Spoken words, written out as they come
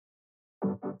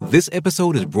This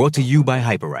episode is brought to you by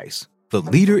Hyperice, the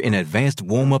leader in advanced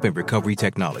warm-up and recovery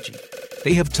technology.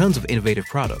 They have tons of innovative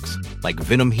products, like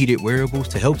Venom-heated wearables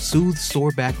to help soothe sore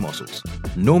back muscles,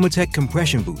 Normatec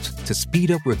compression boots to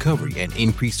speed up recovery and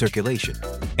increase circulation,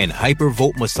 and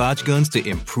Hypervolt massage guns to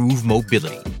improve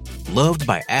mobility. Loved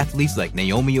by athletes like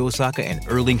Naomi Osaka and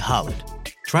Erling Haaland.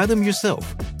 Try them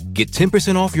yourself. Get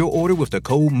 10% off your order with the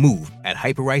code MOVE at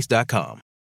Hyperice.com.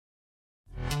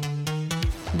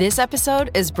 This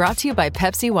episode is brought to you by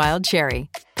Pepsi Wild Cherry.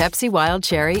 Pepsi Wild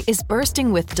Cherry is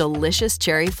bursting with delicious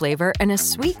cherry flavor and a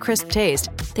sweet, crisp taste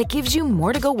that gives you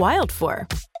more to go wild for.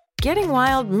 Getting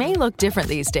wild may look different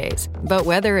these days, but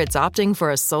whether it's opting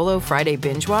for a solo Friday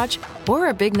binge watch or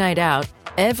a big night out,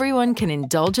 everyone can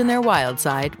indulge in their wild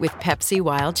side with Pepsi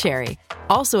Wild Cherry.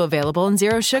 Also available in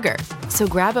Zero Sugar. So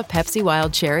grab a Pepsi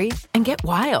Wild Cherry and get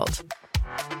wild.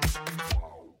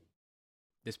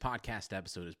 This podcast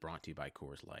episode is brought to you by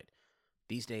Coors Light.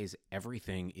 These days,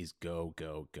 everything is go,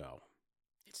 go, go.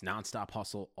 It's nonstop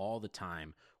hustle all the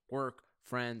time. Work,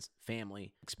 friends,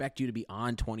 family. Expect you to be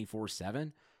on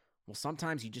 24/7? Well,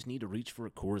 sometimes you just need to reach for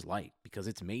a Coors Light because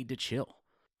it's made to chill.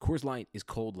 Coors Light is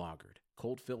cold lagered,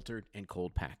 cold filtered, and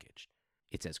cold packaged.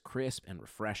 It's as crisp and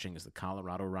refreshing as the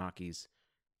Colorado Rockies.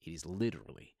 It is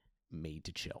literally made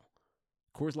to chill.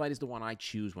 Coors Light is the one I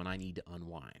choose when I need to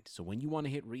unwind. So when you want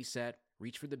to hit reset,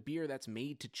 reach for the beer that's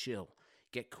made to chill.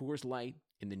 Get Coors Light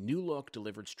in the new look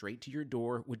delivered straight to your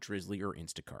door with Drizzly or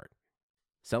Instacart.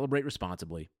 Celebrate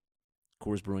responsibly.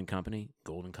 Coors Brewing Company,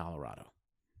 Golden, Colorado.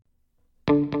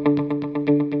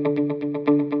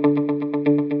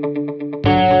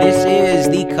 This is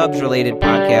the Cubs-related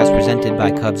podcast presented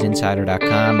by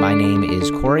CubsInsider.com. My name is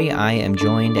Corey. I am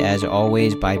joined, as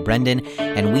always, by Brendan,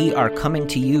 and we are coming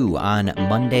to you on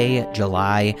Monday,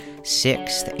 July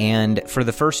 6th. And for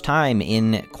the first time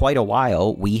in quite a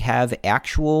while, we have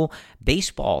actual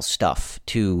baseball stuff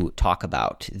to talk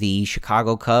about. The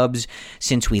Chicago Cubs,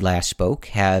 since we last spoke,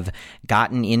 have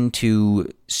gotten into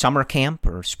summer camp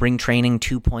or spring training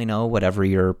 2.0, whatever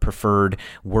your preferred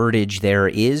wordage there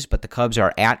is, but the Cubs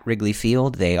are at Wrigley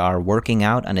Field. They are working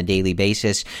out on a daily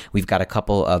basis. We've got a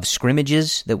couple of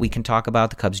scrimmages that we can talk about.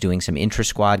 The Cubs doing some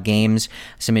intra-squad games,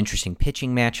 some interesting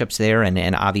pitching matchups there,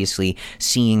 and obviously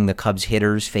seeing the Cubs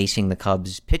hitters facing the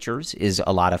Cubs pitchers is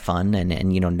a lot of fun,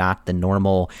 and not the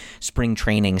normal spring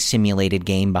training simulated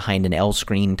game behind an L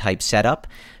screen type setup.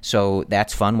 So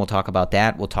that's fun. We'll talk about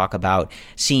that. We'll talk about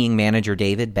seeing manager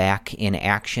David back in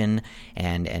action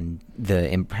and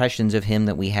the impressions of him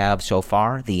that we have so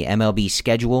far. The MLB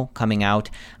schedule coming out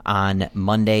on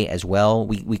Monday as well.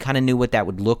 We kind of knew what that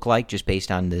would look like just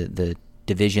based on the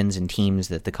divisions and teams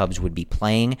that the Cubs would be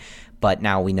playing, but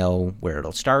now we know where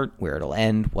it'll start, where it'll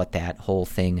end, what that whole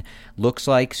thing looks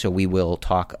like, so we will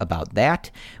talk about that.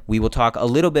 We will talk a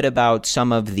little bit about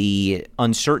some of the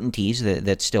uncertainties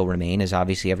that still remain, as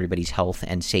obviously everybody's health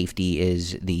and safety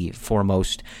is the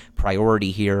foremost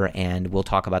priority here, and we'll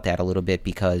talk about that a little bit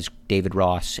because David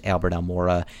Ross, Albert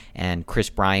Almora, and Chris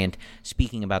Bryant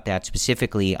speaking about that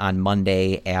specifically on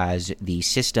Monday as the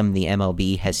system the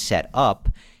MLB has set up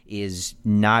is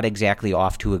not exactly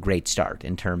off to a great start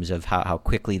in terms of how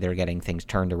quickly they're getting things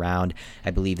turned around.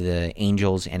 I believe the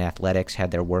Angels and Athletics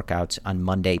had their workouts on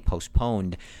Monday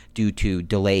postponed due to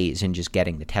delays in just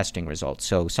getting the testing results.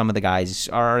 So some of the guys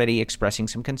are already expressing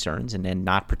some concerns and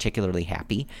not particularly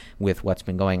happy with what's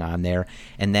been going on there.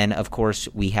 And then, of course,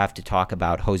 we have to talk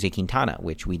about Jose Quintana,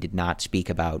 which we did not speak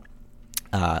about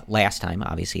last time.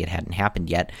 Obviously, it hadn't happened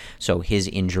yet, so his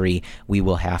injury we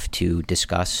will have to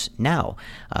discuss now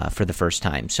for the first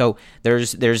time. So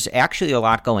there's actually a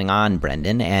lot going on,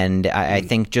 Brendan, and I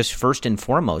think just first and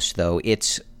foremost, though,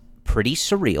 it's pretty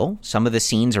surreal. Some of the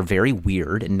scenes are very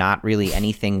weird and not really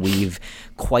anything we've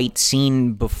quite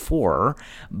seen before,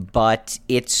 but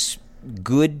it's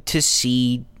good to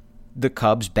see the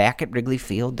Cubs back at Wrigley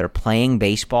Field. They're playing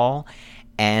baseball.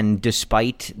 And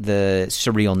despite the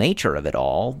surreal nature of it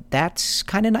all, that's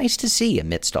kind of nice to see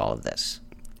amidst all of this.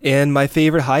 And my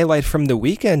favorite highlight from the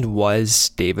weekend was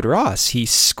David Ross.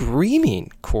 He's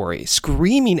screaming, Corey,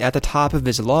 screaming at the top of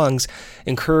his lungs,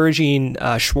 encouraging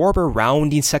Schwarber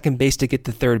rounding second base to get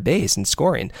to third base and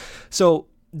scoring. So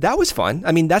that was fun.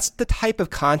 I mean, that's the type of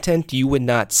content you would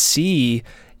not see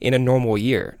in a normal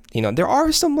year. there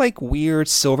are some like weird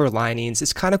silver linings.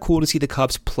 It's kind of cool to see the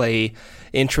Cubs play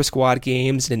intra-squad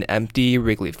games in an empty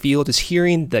Wrigley Field. Just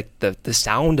hearing the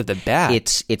sound of the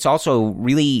bat. It's also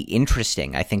really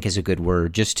interesting, I think is a good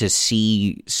word, just to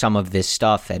see some of this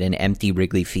stuff at an empty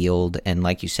Wrigley Field. And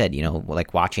like you said,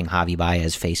 like watching Javi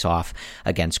Baez face off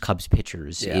against Cubs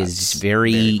pitchers is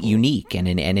very unique and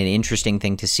an interesting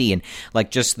thing to see. And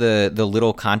like just the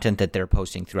little content that they're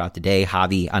posting throughout the day.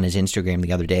 Javi on his Instagram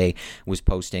the other day was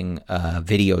posting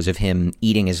videos of him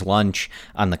eating his lunch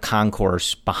on the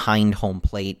concourse behind home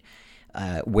plate,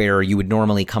 where you would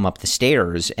normally come up the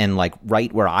stairs, and like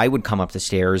right where I would come up the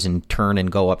stairs and turn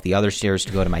and go up the other stairs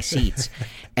to go to my seats.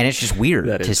 And it's just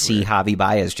weird to see Javi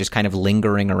Baez just kind of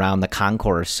lingering around the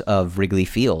concourse of Wrigley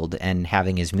Field and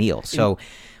having his meal. So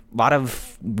a lot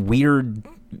of weird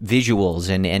visuals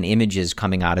and images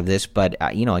coming out of this, but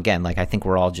again, like I think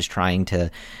we're all just trying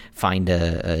to find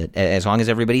as long as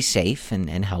everybody's safe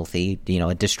and healthy,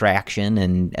 a distraction,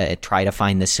 and try to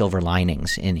find the silver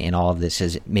linings in all of this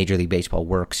as Major League Baseball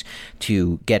works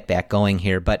to get back going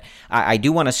here. But I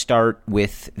do want to start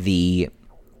with the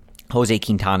Jose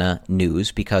Quintana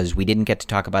news, because we didn't get to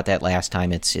talk about that last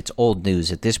time. It's old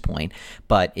news at this point,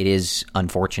 but it is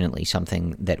unfortunately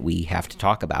something that we have to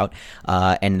talk about,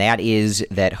 and that is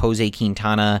that Jose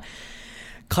Quintana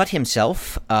cut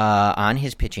himself on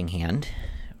his pitching hand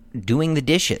doing the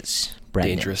dishes.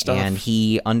 Brendan. Dangerous stuff. And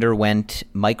he underwent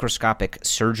microscopic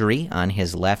surgery on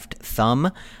his left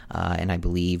thumb, and I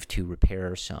believe to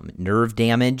repair some nerve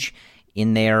damage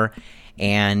in there.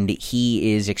 And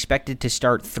he is expected to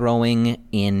start throwing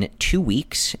in 2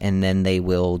 weeks, and then they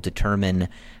will determine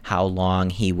how long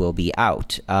he will be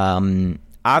out.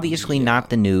 Obviously not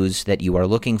the news that you are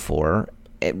looking for,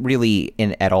 really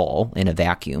at all in a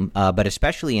vacuum, but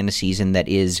especially in a season that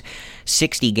is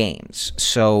 60 games.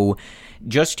 So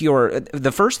just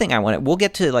the first thing we'll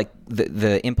get to like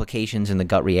the implications and the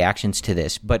gut reactions to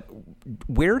this, but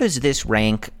where does this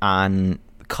rank on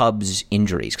Cubs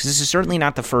injuries? Because this is certainly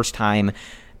not the first time.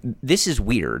 This is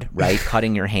weird, right?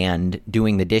 Cutting your hand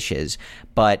doing the dishes,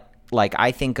 but like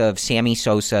I think of Sammy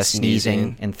Sosa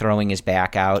sneezing and throwing his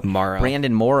back out.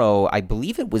 Brandon Morrow, I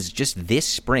believe it was just this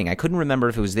spring. I couldn't remember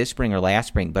if it was this spring or last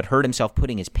spring, but hurt himself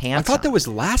putting his pants on. I thought that was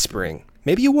last spring.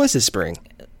 Maybe it was this spring.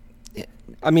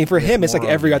 I mean, for him, it's like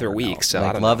every other week. So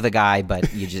I love the guy, but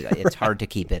it's hard to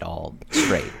keep it all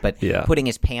straight. But putting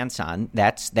his pants on,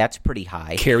 that's pretty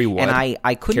high. Kerry Wood. And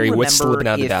I couldn't remember slipping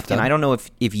out of the bathtub. And I don't know if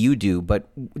you do, but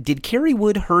did Kerry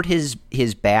Wood hurt his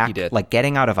back? He did. Like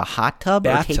getting out of a hot tub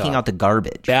or taking out the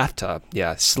garbage? Bathtub,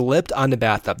 yeah. Slipped on the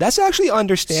bathtub. That's actually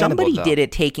understandable. Somebody did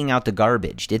it taking out the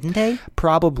garbage, didn't they?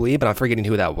 Probably, but I'm forgetting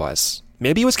who that was.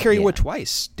 Maybe it was Kerry Wood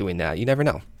twice doing that. You never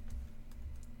know.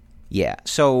 Yeah,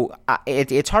 so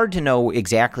it's hard to know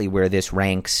exactly where this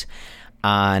ranks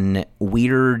on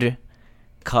weird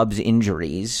Cubs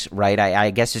injuries, right?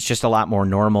 I guess it's just a lot more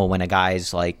normal when a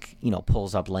guy's like,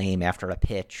 pulls up lame after a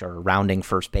pitch or rounding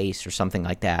first base or something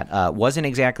like that. Wasn't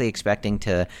exactly expecting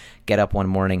to get up one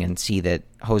morning and see that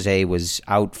Jose was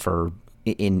out for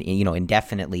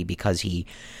indefinitely because he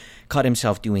cut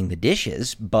himself doing the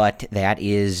dishes, but that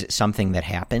is something that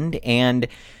happened. And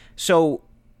so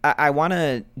I want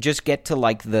to just get to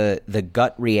like the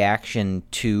gut reaction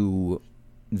to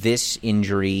this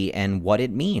injury and what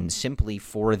it means simply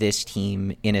for this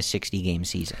team in a 60-game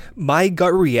season. My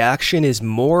gut reaction is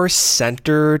more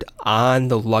centered on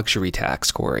the luxury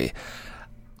tax, Corey.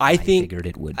 I think figured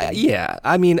it would be. Yeah,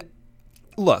 I mean,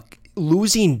 look,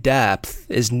 losing depth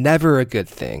is never a good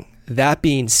thing. That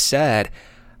being said,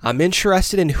 I'm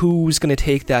interested in who's going to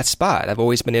take that spot. I've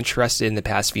always been interested in the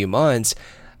past few months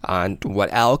on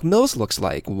what Alec Mills looks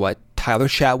like, what Tyler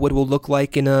Chatwood will look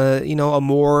like in a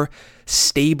more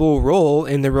stable role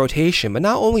in the rotation. But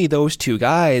not only those two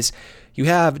guys, you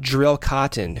have Jharel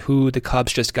Cotton, who the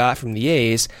Cubs just got from the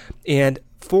A's, and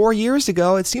 4 years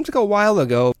ago, it seems like a while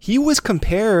ago, he was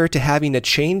compared to having a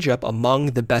changeup among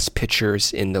the best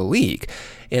pitchers in the league.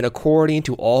 And according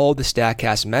to all the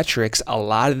StatCast metrics, a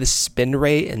lot of the spin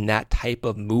rate and that type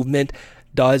of movement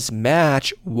does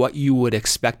match what you would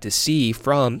expect to see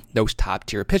from those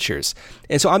top-tier pitchers.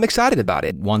 And so I'm excited about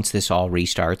it. Once this all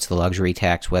restarts, the luxury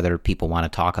tax, whether people want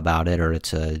to talk about it or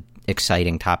it's a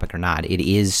exciting topic or not, it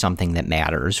is something that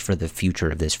matters for the future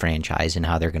of this franchise and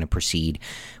how they're going to proceed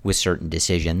with certain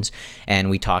decisions. And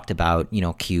we talked about,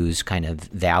 Q's kind of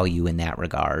value in that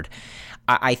regard.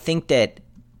 I think that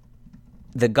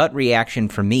the gut reaction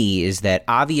for me is that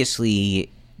obviously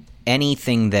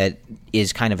anything that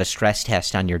is kind of a stress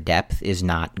test on your depth is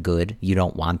not good. You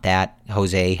don't want that.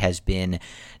 Jose has been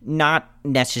not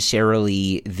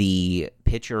necessarily the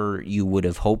pitcher you would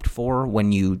have hoped for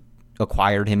when you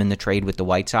acquired him in the trade with the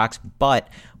White Sox, but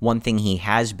one thing he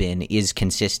has been is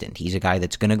consistent. He's a guy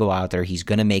that's going to go out there, he's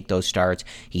going to make those starts,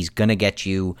 he's going to get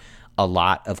you a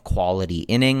lot of quality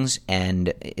innings,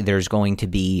 and there's going to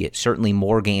be certainly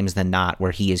more games than not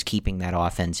where he is keeping that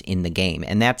offense in the game,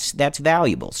 and that's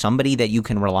valuable. Somebody that you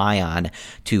can rely on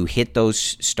to hit those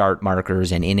start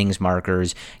markers and innings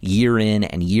markers year in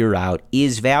and year out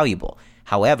is valuable.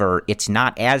 However, it's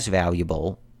not as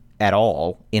valuable at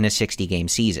all in a 60-game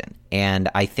season, and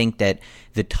I think that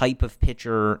the type of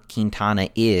pitcher Quintana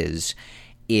is,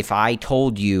 if I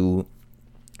told you,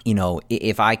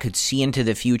 if I could see into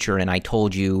the future and I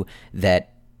told you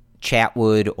that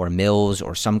Chatwood or Mills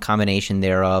or some combination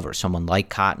thereof, or someone like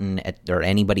Cotton or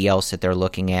anybody else that they're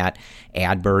looking at,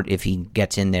 Adbert if he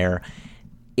gets in there,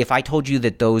 if I told you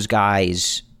that those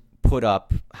guys put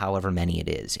up however many it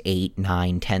is, 8,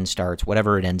 9, 10 starts,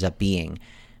 whatever it ends up being,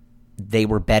 they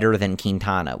were better than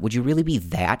Quintana, would you really be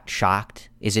that shocked?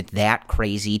 Is it that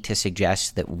crazy to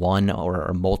suggest that one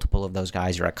or multiple of those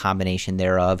guys, or a combination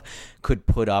thereof, could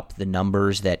put up the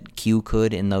numbers that Q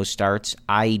could in those starts?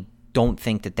 I don't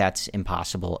think that that's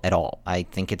impossible at all. I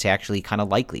think it's actually kind of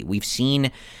likely. We've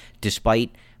seen,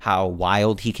 despite how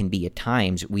wild he can be at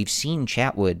times, we've seen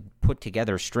Chatwood put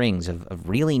together strings of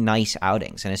really nice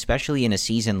outings, and especially in a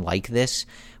season like this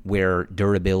where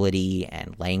durability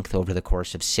and length over the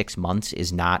course of 6 months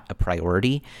is not a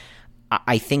priority,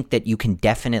 I think that you can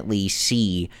definitely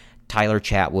see Tyler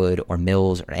Chatwood or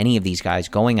Mills or any of these guys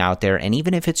going out there, and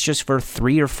even if it's just for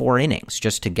 3 or 4 innings,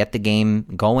 just to get the game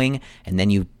going, and then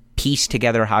you piece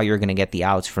together how you're going to get the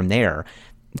outs from there,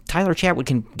 Tyler Chatwood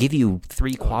can give you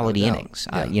 3 quality innings,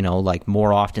 like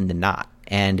more often than not.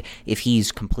 And if he's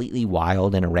completely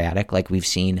wild and erratic, like we've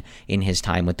seen in his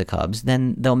time with the Cubs,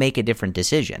 then they'll make a different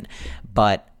decision.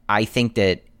 But I think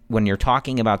that when you're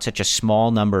talking about such a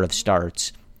small number of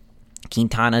starts,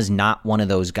 Quintana's not one of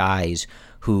those guys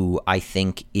who I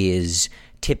think is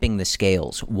tipping the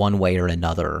scales one way or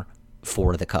another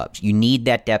for the Cubs. You need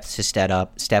that depth to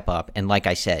step up. And like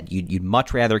I said, you'd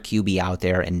much rather Q be out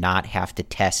there and not have to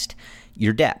test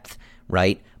your depth,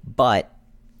 right? But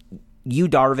Yu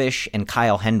Darvish and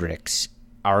Kyle Hendricks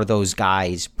are those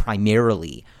guys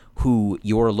primarily who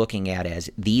you're looking at as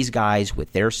these guys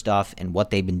with their stuff and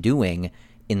what they've been doing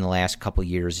in the last couple of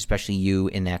years, especially you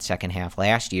in that second half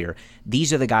last year.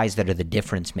 These are the guys that are the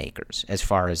difference makers as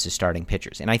far as the starting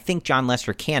pitchers. And I think John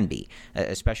Lester can be,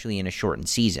 especially in a shortened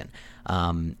season.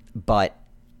 But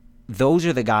those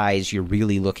are the guys you're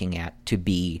really looking at to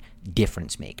be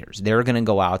difference makers. They're going to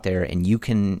go out there and you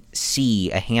can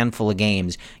see a handful of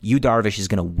games. Yu Darvish is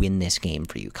going to win this game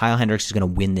for you. Kyle Hendricks is going to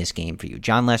win this game for you.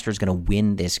 John Lester is going to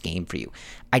win this game for you.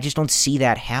 I just don't see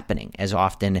that happening as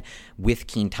often with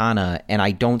Quintana, and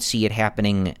I don't see it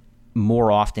happening more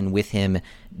often with him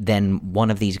than one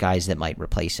of these guys that might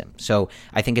replace him. So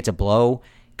I think it's a blow,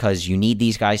 because you need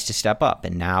these guys to step up,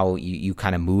 and now you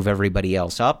kind of move everybody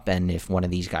else up, and if one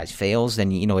of these guys fails,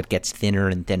 then it gets thinner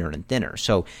and thinner and thinner.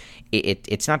 So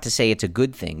it's not to say it's a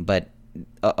good thing, but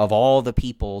of all the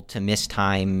people to miss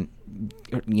time,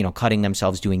 cutting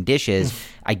themselves doing dishes,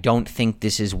 I don't think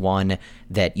this is one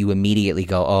that you immediately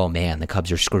go, oh man, the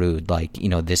Cubs are screwed.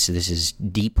 This is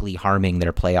deeply harming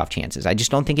their playoff chances. I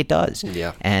just don't think it does.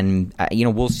 Yeah. And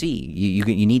we'll see.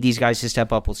 You need these guys to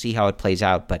step up. We'll see how it plays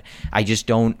out. But I just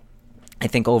don't. I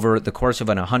think over the course of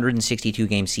an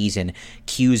 162-game season,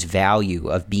 Q's value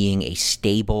of being a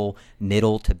stable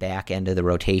middle to back end of the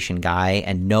rotation guy,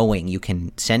 and knowing you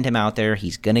can send him out there,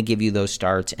 he's going to give you those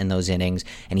starts and those innings,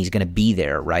 and he's going to be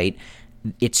there, right?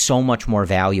 It's so much more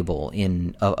valuable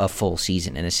in a full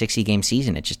season. In a 60-game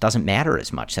season, it just doesn't matter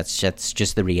as much. That's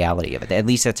just the reality of it. At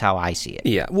least that's how I see it.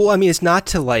 Yeah. Well, I mean, it's not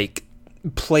to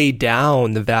play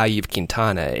down the value of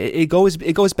Quintana. It goes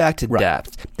back to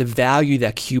depth. The value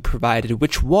that Q provided,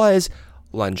 which was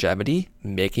longevity,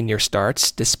 making your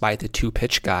starts despite the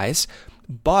 2-pitch guys.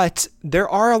 But there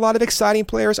are a lot of exciting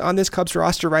players on this Cubs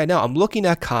roster right now. I'm looking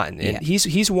at Cotton, and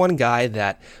he's one guy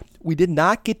that we did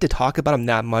not get to talk about him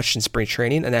that much in spring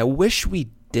training, and I wish we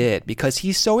did, because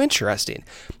he's so interesting.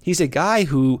 He's a guy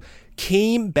who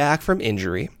came back from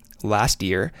injury last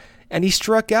year, and he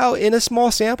struck out in a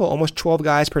small sample, almost 12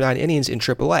 guys per 9 innings in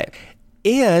AAA.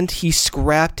 And he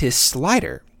scrapped his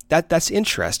slider. That's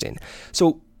interesting.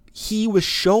 So he was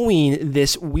showing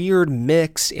this weird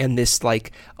mix and this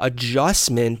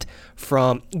adjustment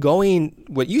from going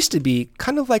what used to be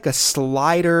kind of like a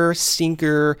slider,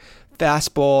 sinker,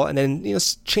 fastball, and then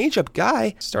changeup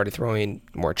guy started throwing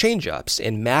more changeups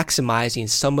and maximizing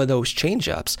some of those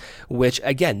changeups, which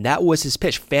again, that was his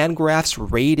pitch.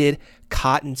 Fangraphs rated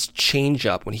Cotton's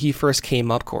changeup when he first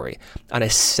came up, Corey, on a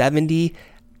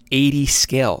 70-80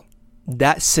 scale.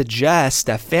 that suggests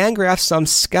that Fangraphs, some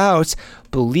scouts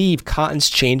believe Cotton's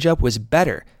changeup was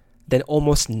better than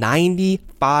almost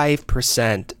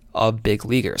 95% of big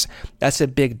leaguers. That's a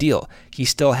big deal. He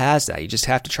still has that. You just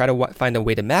have to try to find a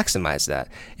way to maximize that.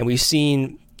 And we've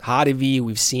seen Hottovy,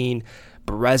 we've seen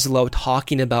Breslow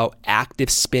talking about active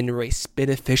spin rate, spin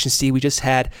efficiency. We just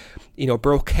had,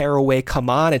 Burl Carraway come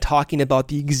on and talking about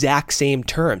the exact same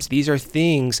terms. These are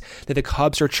things that the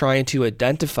Cubs are trying to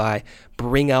identify,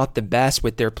 bring out the best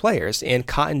with their players, and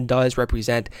Cotton does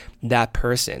represent that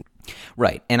person.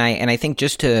 Right. And I think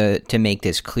just to make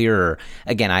this clearer,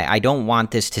 again, I don't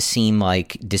want this to seem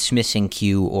like dismissing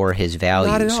Q or his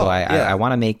value. Not at all. So I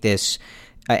want to make this,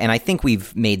 and I think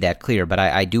we've made that clear, but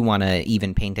I do want to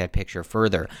even paint that picture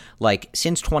further. Like,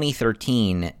 since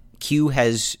 2013, Q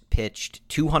has pitched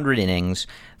 200 innings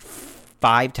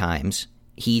 5 times.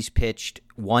 He's pitched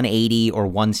 180 or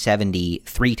 170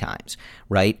 3 times,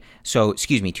 right? So,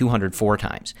 204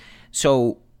 times.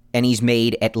 So, and he's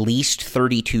made at least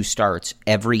 32 starts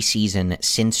every season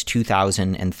since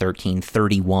 2013,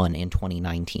 31 in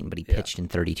 2019, but he pitched in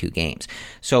 32 games.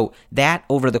 So that,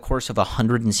 over the course of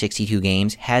 162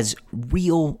 games, has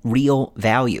real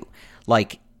value.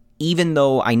 Like, even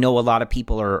though I know a lot of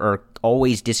people are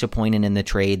always disappointed in the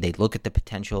trade, they look at the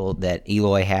potential that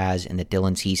Eloy has and that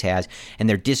Dylan Cease has, and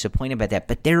they're disappointed by that,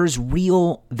 but there's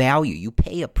real value. You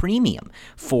pay a premium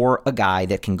for a guy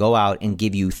that can go out and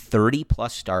give you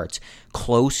 30-plus starts,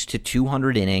 close to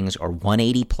 200 innings or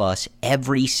 180 plus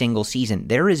every single season.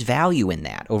 There is value in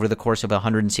that over the course of a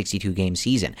 162-game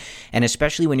season. And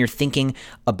especially when you're thinking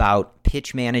about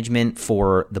pitch management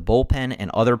for the bullpen and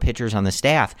other pitchers on the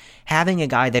staff, having a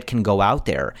guy that can go out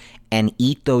there and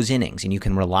eat those innings and you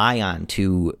can rely on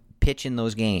to pitch in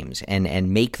those games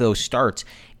and make those starts,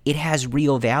 it has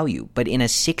real value. But in a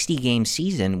 60-game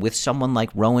season with someone like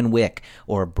Rowan Wick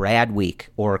or Brad Week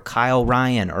or Kyle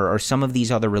Ryan or some of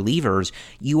these other relievers,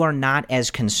 you are not as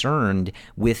concerned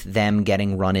with them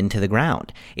getting run into the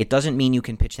ground. It doesn't mean you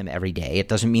can pitch them every day. It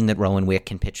doesn't mean that Rowan Wick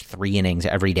can pitch 3 innings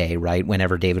every day, right,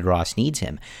 whenever David Ross needs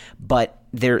him. But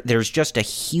there's just a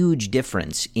huge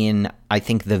difference in, I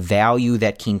think, the value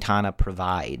that Quintana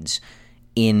provides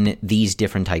in these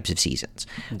different types of seasons.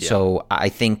 Yeah. So I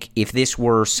think if this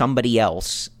were somebody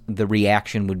else, the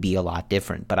reaction would be a lot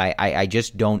different. But I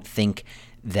just don't think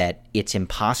that it's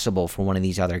impossible for one of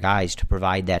these other guys to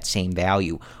provide that same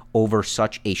value over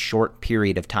such a short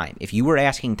period of time. If you were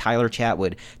asking Tyler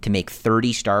Chatwood to make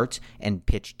 30 starts and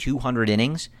pitch 200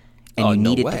 innings, and you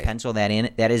needed to pencil that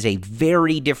in, that is a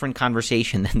very different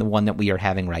conversation than the one that we are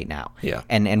having right now. Yeah.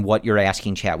 And what you're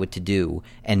asking Chatwood to do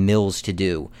and Mills to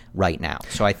do right now.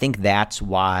 So I think that's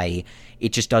why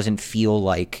it just doesn't feel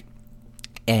like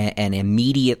an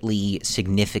immediately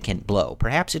significant blow.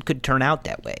 Perhaps it could turn out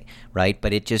that way, right?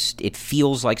 But it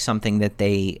feels like something that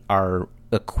they are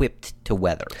equipped to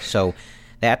weather. So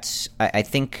that's, I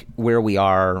think, where we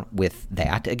are with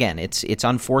that. Again, it's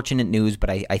unfortunate news, but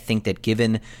I think that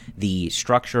given the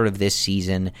structure of this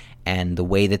season and the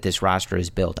way that this roster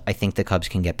is built, I think the Cubs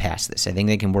can get past this. I think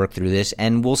they can work through this,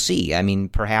 and we'll see. I mean,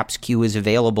 perhaps Q is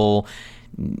available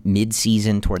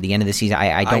mid-season, toward the end of the season.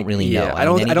 I don't really know. I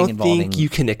don't think you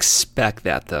can expect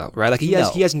that, though, right? Like, he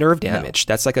has nerve damage.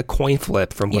 No. That's like a coin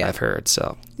flip from what I've heard.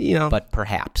 So, But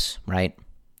perhaps, right?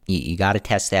 You got to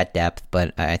test that depth,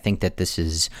 but I think that this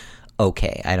is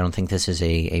okay. I don't think this is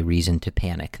a reason to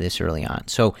panic this early on.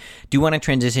 So do want to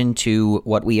transition to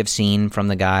what we have seen from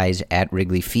the guys at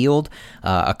Wrigley Field.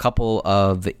 A couple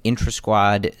of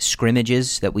intra-squad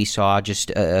scrimmages that we saw,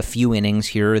 just a few innings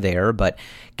here or there, but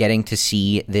getting to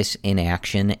see this in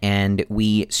action. And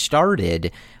we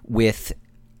started with,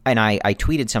 and I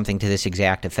tweeted something to this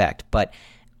exact effect, but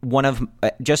one of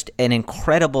just an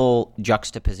incredible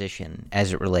juxtaposition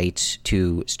as it relates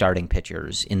to starting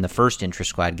pitchers in the first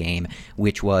intra-squad game,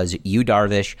 which was Yu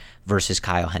Darvish versus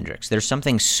Kyle Hendricks. There's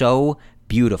something so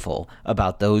beautiful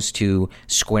about those two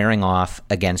squaring off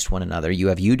against one another. You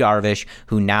have Yu Darvish,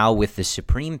 who now with the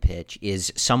supreme pitch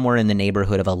is somewhere in the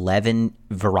neighborhood of 11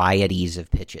 varieties of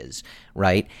pitches,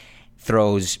 right?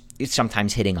 Throws,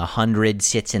 sometimes hitting 100,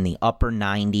 sits in the upper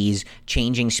 90s,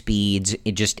 changing speeds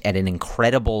just at an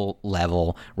incredible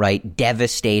level, right?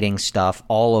 Devastating stuff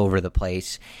all over the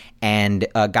place. And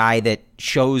a guy that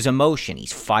shows emotion.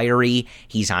 He's fiery.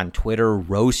 He's on Twitter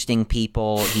roasting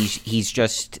people. He's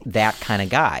just that kind of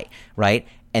guy, right?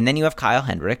 And then you have Kyle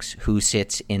Hendricks, who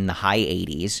sits in the high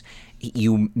 80s.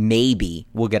 You maybe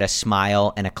will get a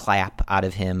smile and a clap out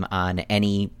of him on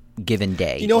any given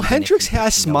day. You know, Hendricks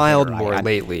has smiled more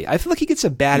lately. I feel like he gets a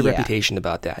bad reputation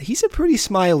about that. He's a pretty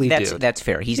smiley dude. That's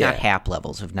fair. He's not Hap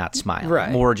levels of not smiling.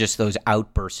 Right. More just those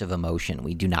outbursts of emotion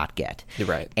we do not get. You're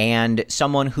right. And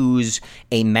someone who's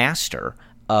a master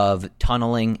of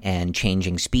tunneling and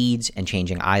changing speeds and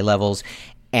changing eye levels.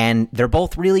 And they're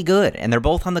both really good, and they're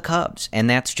both on the Cubs, and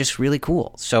that's just really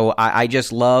cool. So I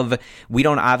just love – we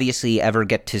don't obviously ever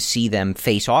get to see them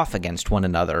face off against one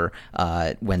another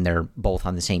when they're both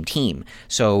on the same team.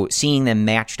 So seeing them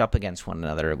matched up against one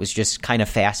another, it was just kind of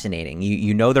fascinating.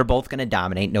 You know they're both going to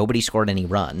dominate. Nobody scored any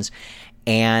runs,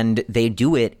 and they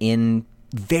do it in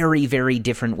very, very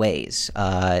different ways.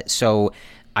 So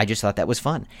I just thought that was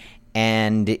fun.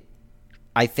 And –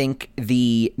 I think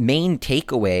the main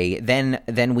takeaway,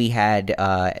 then we had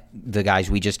the guys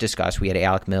we just discussed. We had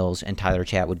Alec Mills and Tyler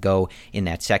Chatwood go in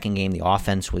that second game. The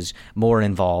offense was more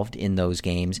involved in those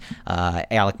games.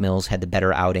 Alec Mills had the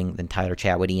better outing than Tyler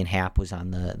Chatwood. Ian Happ was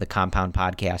on the Compound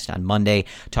podcast on Monday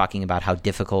talking about how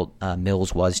difficult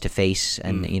Mills was to face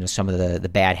and some of the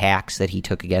bad hacks that he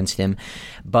took against him.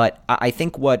 But I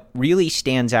think what really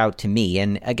stands out to me,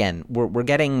 and again, we're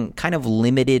getting kind of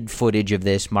limited footage of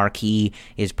this. Marquee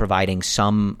is providing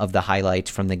some of the highlights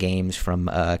from the games from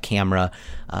camera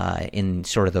in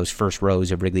sort of those first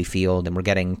rows of Wrigley Field, and we're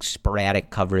getting sporadic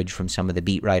coverage from some of the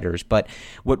beat writers. But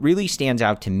what really stands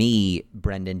out to me,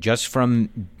 Brendan, just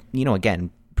from, again,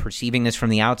 perceiving this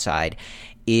from the outside,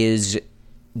 is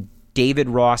David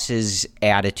Ross's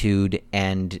attitude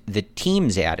and the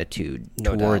team's attitude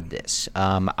toward this.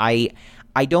 I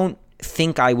don't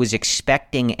think I was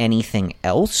expecting anything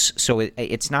else, so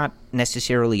it's not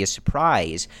necessarily a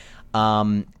surprise.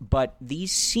 But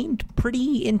these seemed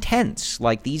pretty intense.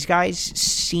 Like, these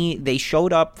guys they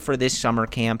showed up for this summer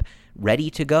camp ready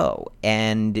to go,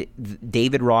 and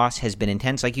David Ross has been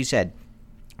intense, like you said,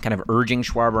 kind of urging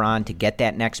Schwarber on to get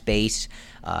that next base,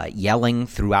 yelling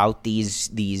throughout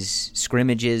these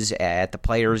scrimmages at the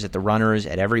players, at the runners,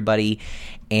 at everybody.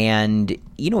 And,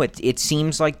 it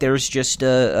seems like there's just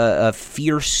a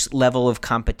fierce level of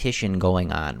competition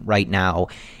going on right now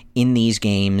in these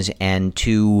games. And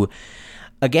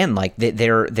again, like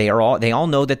they all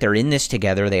know that they're in this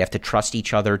together. They have to trust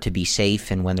each other to be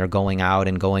safe, and when they're going out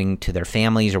and going to their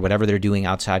families or whatever they're doing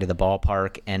outside of the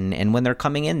ballpark, and when they're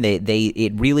coming in,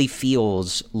 it really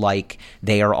feels like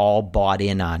they are all bought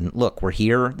in on, look, we're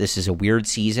here. This is a weird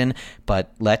season,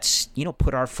 but let's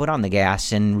put our foot on the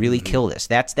gas and really kill this.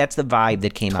 That's the vibe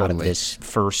that came out of this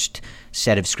first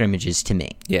set of scrimmages to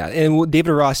me. Yeah, and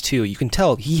David Ross too. You can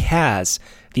tell he has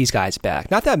these guys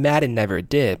back. Not that Madden never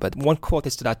did, but one quote that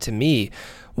stood out to me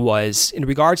was, in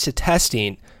regards to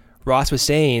testing, Ross was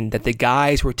saying that the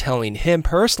guys were telling him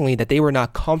personally that they were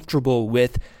not comfortable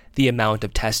with the amount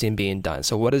of testing being done.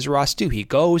 So what does Ross do? He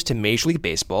goes to Major League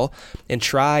Baseball and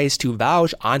tries to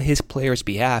vouch on his players'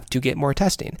 behalf to get more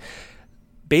testing.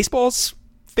 Baseball's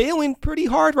failing pretty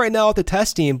hard right now at the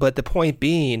testing, but the point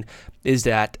being is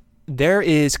that there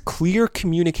is clear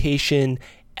communication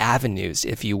avenues,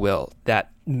 if you will, that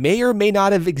may or may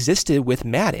not have existed with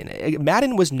Madden.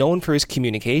 Madden was known for his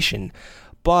communication,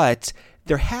 but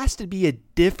there has to be a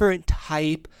different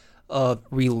type of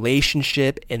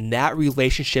relationship, and that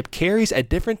relationship carries a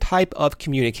different type of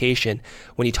communication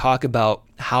when you talk about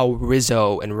how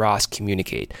Rizzo and Ross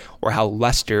communicate or how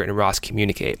Lester and Ross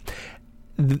communicate.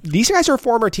 These guys are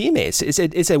former teammates.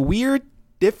 It's a weird,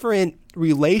 different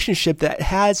relationship that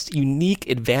has unique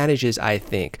advantages, I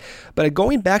think. But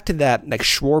going back to that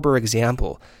Schwarber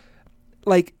example,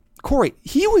 Corey,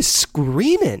 he was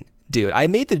screaming, dude. I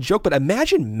made the joke, but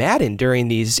imagine Madden during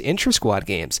these intra-squad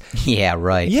games. Yeah,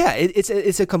 right. Yeah,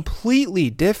 it's a completely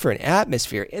different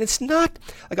atmosphere. And it's not,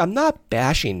 I'm not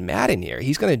bashing Madden here.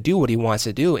 He's going to do what he wants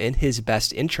to do in his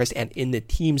best interest and in the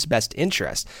team's best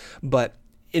interest. But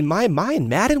in my mind,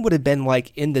 Madden would have been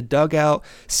in the dugout,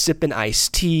 sipping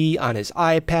iced tea on his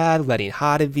iPad, letting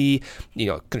Hottovy,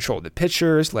 control the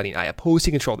pitchers, letting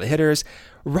Iapoce control the hitters.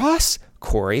 Ross,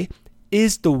 Corey,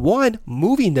 is the one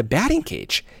moving the batting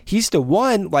cage. He's the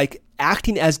one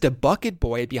acting as the bucket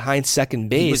boy behind second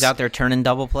base. He was out there turning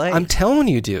double play. I'm telling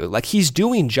you, dude. He's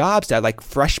doing jobs that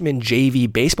freshman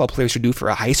JV baseball players would do for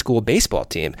a high school baseball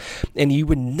team, and you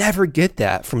would never get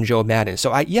that from Joe Madden.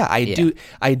 So I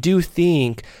do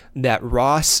think that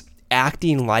Ross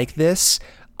acting like this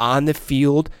on the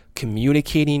field,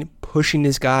 communicating, pushing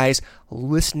his guys,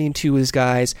 listening to his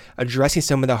guys, addressing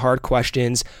some of the hard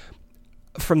questions.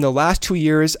 From the last 2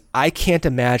 years, I can't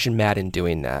imagine Madden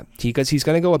doing that, because he's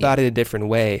going to go about it a different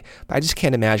way, but I just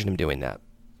can't imagine him doing that.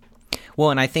 Well,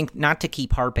 and I think not to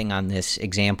keep harping on this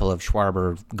example of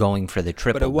Schwarber going for the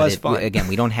triple, but it was fun. Again,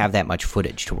 we don't have that much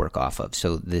footage to work off of,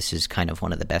 so this is kind of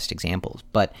one of the best examples.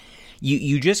 But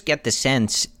you just get the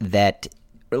sense that,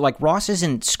 like, Ross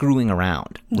isn't screwing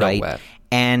around, right? No way.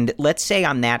 And let's say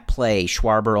on that play,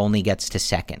 Schwarber only gets to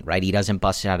second, right? He doesn't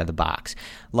bust it out of the box.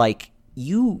 Like,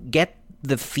 you get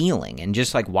the feeling, and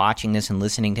just like watching this and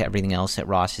listening to everything else that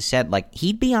Ross has said, like,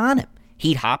 he'd be on him.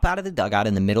 He'd hop out of the dugout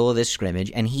in the middle of this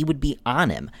scrimmage, and he would be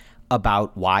on him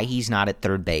about why he's not at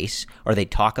third base, or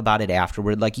they'd talk about it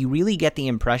afterward. Like, you really get the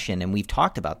impression, and we've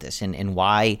talked about this, and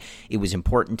why it was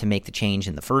important to make the change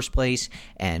in the first place,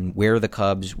 and where the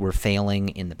Cubs were failing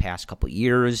in the past couple of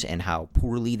years, and how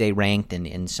poorly they ranked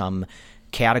in some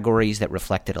categories that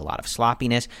reflected a lot of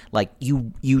sloppiness. Like,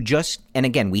 you just, and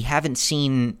again, we haven't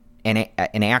seen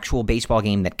an actual baseball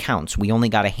game that counts. We only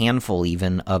got a handful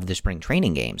even of the spring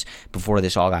training games before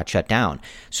this all got shut down.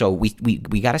 So we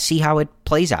got to see how it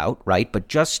plays out, right? But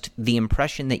just the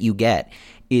impression that you get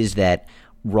is that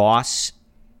Ross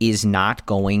is not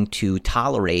going to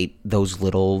tolerate those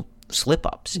little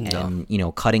slip-ups and,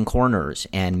 cutting corners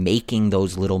and making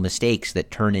those little mistakes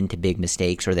that turn into big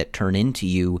mistakes, or that turn into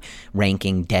you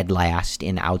ranking dead last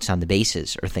in outs on the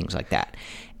bases or things like that.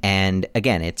 And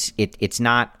again, it's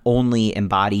not only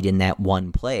embodied in that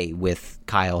one play with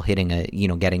Kyle hitting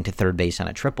getting to third base on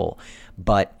a triple,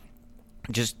 but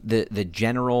just the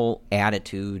general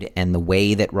attitude and the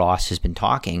way that Ross has been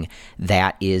talking,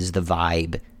 that is the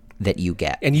vibe that you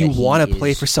get. And you want to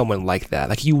play for someone like that.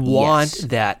 Like, you want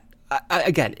that.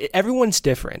 Again, everyone's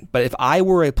different, but if I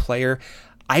were a player,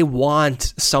 I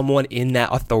want someone in that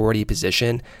authority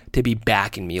position to be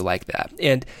backing me like that.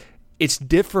 And it's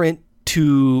different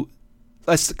to,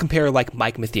 let's compare like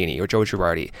Mike Matheny or Joe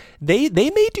Girardi. They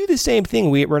may do the same thing.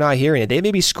 We're not hearing it. They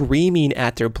may be screaming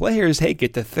at their players, hey,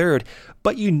 get to third.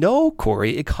 But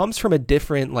Corey, it comes from a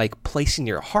different like place in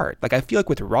your heart. Like, I feel like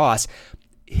with Ross,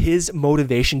 his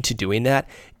motivation to doing that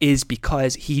is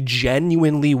because he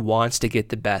genuinely wants to get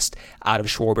the best out of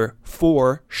Schwarber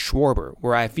for Schwarber.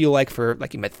 Where I feel like for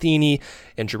like Matheny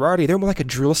and Girardi, they're more like a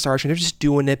drill sergeant. They're just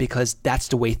doing it because that's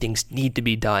the way things need to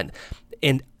be done.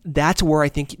 And that's where I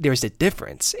think there's a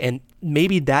difference. And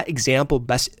maybe that example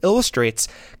best illustrates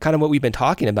kind of what we've been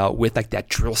talking about with like that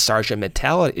drill sergeant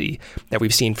mentality that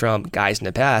we've seen from guys in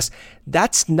the past.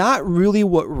 That's not really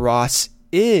what Ross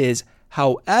is.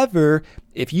 However,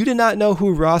 if you did not know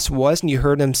who Ross was and you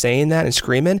heard him saying that and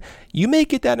screaming, you may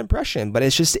get that impression. But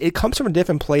it comes from a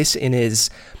different place in his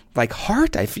like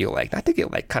heart, I feel like. Not to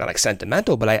get like kind of like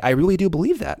sentimental, but I really do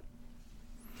believe that.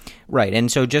 Right.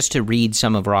 And so just to read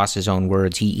some of Ross's own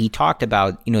words, he talked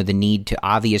about, the need to,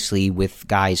 obviously, with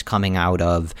guys coming out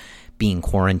of being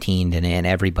quarantined and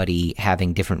everybody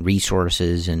having different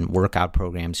resources and workout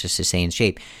programs just to stay in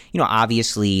shape,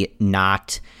 obviously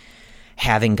not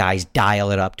having guys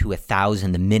dial it up to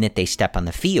 1,000 the minute they step on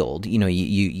the field.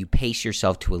 You pace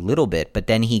yourself to a little bit, but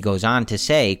then he goes on to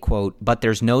say, quote, "But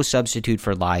there's no substitute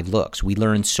for live looks. We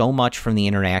learn so much from the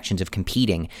interactions of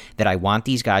competing that I want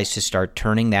these guys to start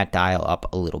turning that dial up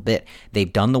a little bit.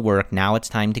 They've done the work. Now it's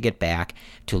time to get back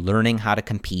to learning how to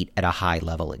compete at a high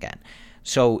level again."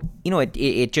 So,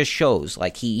 it just shows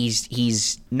like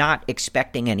he's not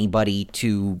expecting anybody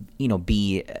to,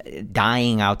 be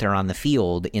dying out there on the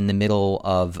field in the middle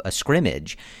of a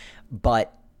scrimmage,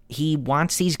 but he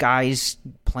wants these guys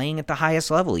playing at the highest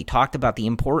level. He talked about the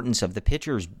importance of the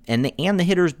pitchers and the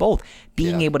hitters both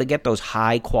being able to get those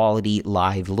high quality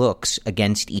live looks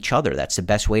against each other. That's the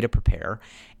best way to prepare.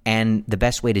 And the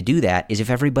best way to do that is if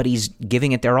everybody's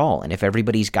giving it their all and if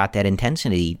everybody's got that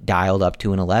intensity dialed up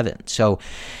to an 11. So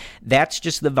that's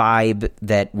just the vibe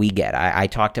that we get. I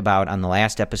talked about on the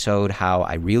last episode how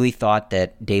I really thought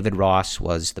that David Ross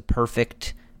was the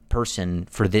perfect person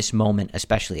for this moment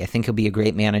especially. I think he'll be a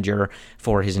great manager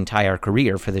for his entire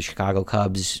career for the Chicago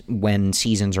Cubs when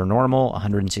seasons are normal,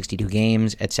 162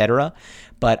 games, etc.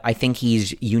 But I think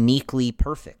he's uniquely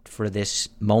perfect for this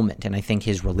moment, and I think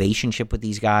his relationship with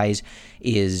these guys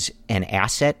is an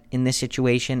asset in this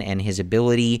situation, and his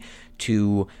ability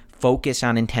to focus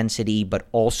on intensity but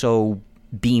also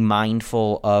be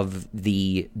mindful of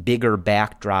the bigger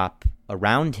backdrop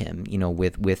around him,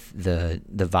 with the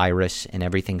virus and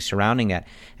everything surrounding that.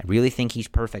 I really think he's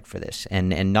perfect for this.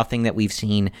 And nothing that we've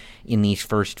seen in these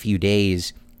first few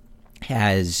days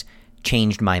has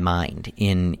changed my mind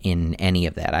in any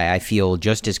of that. I feel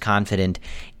just as confident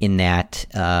in that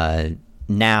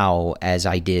now as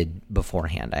I did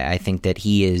beforehand. I think that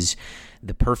he is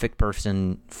the perfect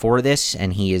person for this,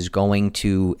 and he is going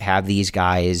to have these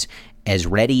guys as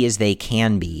ready as they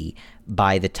can be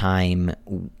by the time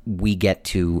we get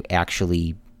to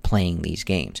actually playing these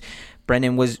games.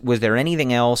 Brendan, was there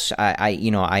anything else?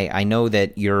 I know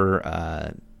that you're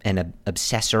an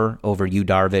obsessor over Yu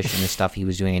Darvish and the stuff he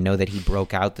was doing. I know that he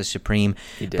broke out the Supreme.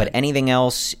 He did. But anything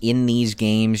else in these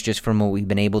games, just from what we've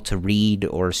been able to read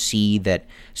or see, that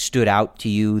stood out to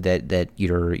you that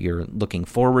you're looking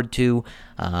forward to,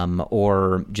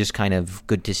 or just kind of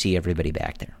good to see everybody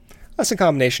back there? That's a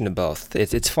combination of both.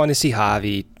 It's fun to see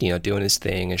Javi, doing his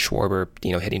thing, and Schwarber,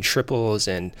 hitting triples,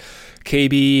 and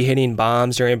KB hitting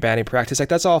bombs during batting practice. Like,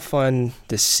 that's all fun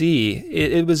to see.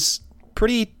 It was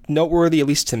pretty noteworthy, at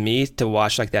least to me, to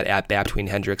watch like that at bat between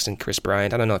Hendricks and Chris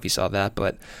Bryant. I don't know if you saw that,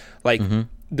 but like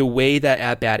the way that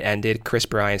at bat ended, Chris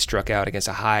Bryant struck out against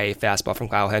a high fastball from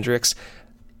Kyle Hendricks.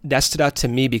 That stood out to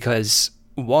me because,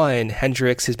 one,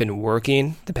 Hendricks has been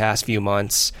working the past few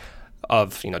months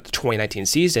of the 2019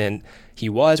 season. He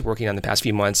was working on the past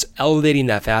few months, elevating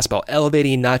that fastball,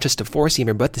 elevating not just the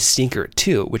four-seamer, but the sinker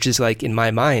too, which is, like, in my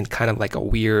mind, kind of like a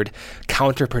weird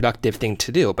counterproductive thing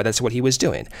to do, but that's what he was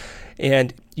doing.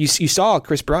 And you saw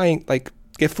Chris Bryant, like,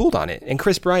 get fooled on it. And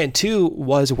Chris Bryant, too,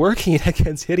 was working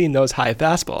against hitting those high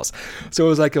fastballs. So it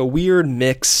was like a weird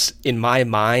mix in my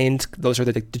mind. Those are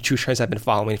the two trends I've been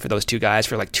following for those two guys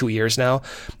for like 2 years now.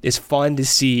 It's fun to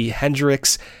see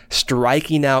Hendricks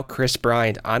striking out Chris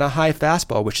Bryant on a high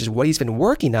fastball, which is what he's been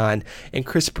working on. And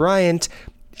Chris Bryant,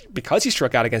 because he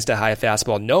struck out against a high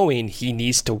fastball, knowing he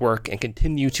needs to work and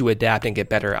continue to adapt and get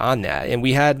better on that. And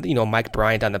we had, Mike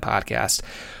Bryant on the podcast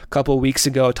a couple of weeks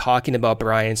ago talking about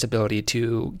Bryant's ability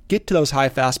to get to those high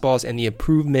fastballs and the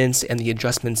improvements and the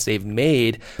adjustments they've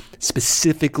made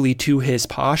specifically to his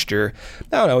posture.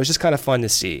 I don't know, it's just kind of fun to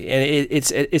see. And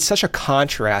it's such a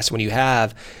contrast when you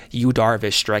have Yu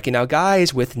Darvish striking out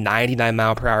guys with 99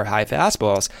 mile per hour high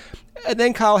fastballs, and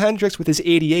then Kyle Hendricks with his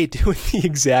 88 doing the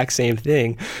exact same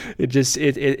thing.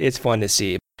 It's fun to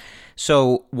see.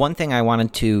 So one thing I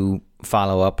wanted to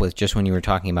follow up with, just when you were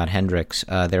talking about Hendricks,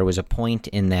 there was a point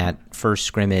in that first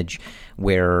scrimmage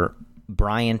where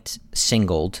Bryant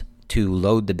singled to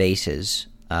load the bases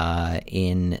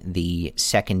in the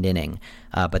second inning,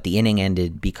 but the inning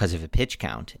ended because of a pitch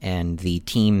count, and the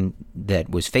team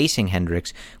that was facing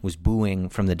Hendricks was booing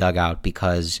from the dugout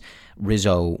because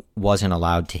Rizzo wasn't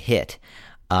allowed to hit.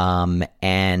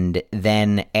 And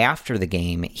then after the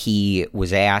game, he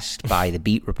was asked by the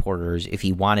beat reporters if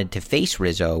he wanted to face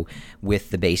Rizzo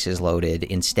with the bases loaded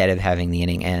instead of having the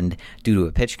inning end due to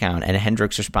a pitch count. And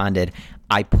Hendricks responded,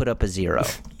 "I put up a 0."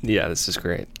 Yeah, this is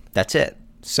great. That's it.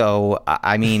 So,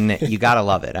 I mean, you got to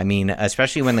love it. I mean,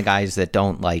 especially when the guys that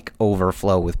don't, like,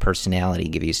 overflow with personality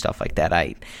give you stuff like that.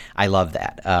 I love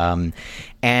that.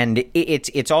 And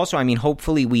it's also, I mean,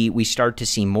 hopefully we start to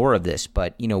see more of this,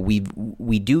 but,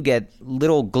 we do get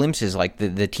little glimpses, like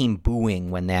the team booing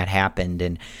when that happened,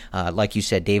 and like you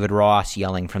said, David Ross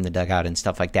yelling from the dugout and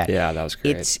stuff like that. Yeah, that was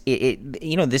great.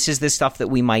 This is the stuff that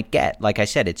we might get. Like I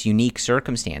said, it's unique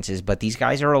circumstances, but these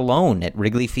guys are alone at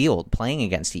Wrigley Field playing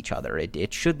against each other.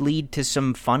 It should lead to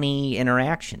some funny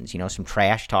interactions, some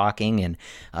trash talking and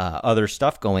other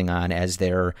stuff going on as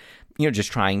they're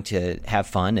just trying to have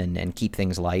fun and keep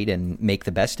things light and make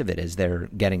the best of it as they're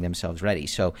getting themselves ready.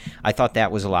 So I thought that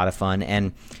was a lot of fun.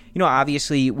 And,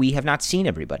 obviously we have not seen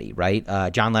everybody, right?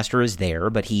 John Lester is there,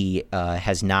 but he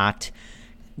has not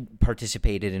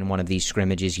participated in one of these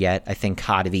scrimmages yet. I think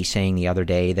Hottovy saying the other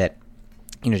day that,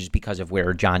 just because of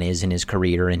where John is in his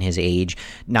career and his age,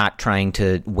 not trying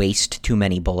to waste too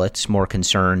many bullets, more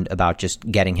concerned about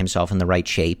just getting himself in the right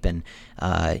shape and,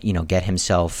 get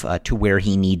himself to where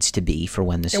he needs to be for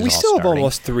when this is all starting. And we still have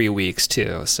almost 3 weeks,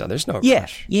 too, so there's no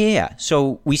rush. Yeah.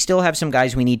 So we still have some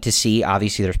guys we need to see.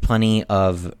 Obviously, there's plenty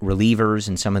of relievers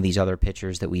and some of these other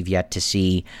pitchers that we've yet to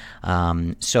see.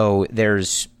 So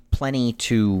there's plenty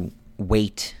to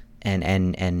wait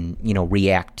and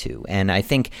react to. And I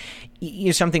think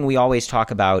something we always talk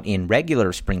about in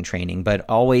regular spring training, but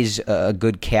always a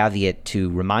good caveat to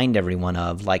remind everyone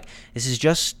of, like, this is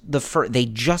just they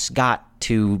just got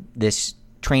to this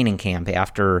training camp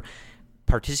after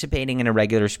participating in a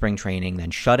regular spring training,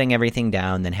 then shutting everything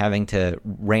down, then having to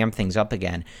ramp things up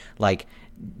again. Like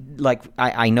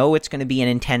I know it's going to be an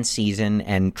intense season,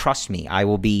 and trust me, I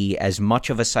will be as much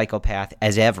of a psychopath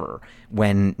as ever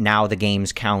when now the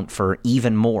games count for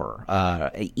even more,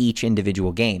 each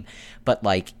individual game. But,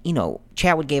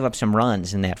 Chatwood gave up some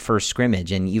runs in that first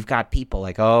scrimmage, and you've got people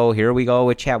like, oh, here we go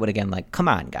with Chatwood again. Like, come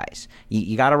on, guys.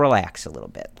 You got to relax a little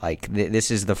bit. Like, this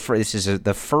is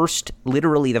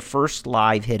literally the first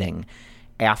live hitting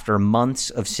after months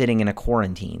of sitting in a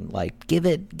quarantine. Like, give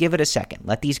it a second.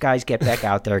 Let these guys get back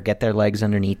out there, get their legs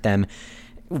underneath them,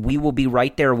 we will be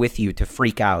right there with you to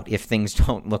freak out if things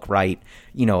don't look right.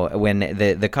 When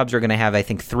the Cubs are going to have, I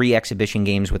think, 3 exhibition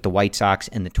games with the White Sox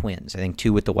and the Twins. I think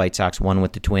 2 with the White Sox, 1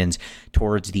 with the Twins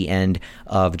towards the end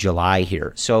of July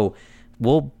here. So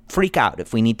we'll freak out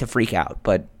if we need to freak out.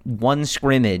 But one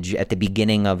scrimmage at the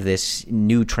beginning of this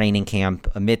new training camp,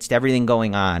 amidst everything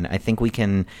going on, I think we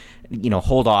can,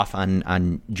 hold off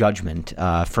on judgment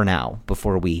for now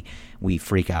before we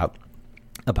freak out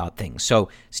about things. So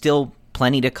still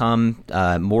plenty to come,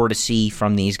 more to see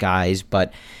from these guys,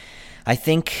 but I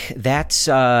think that's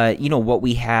what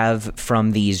we have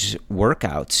from these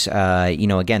workouts.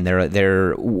 Again,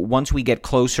 they're once we get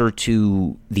closer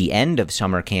to the end of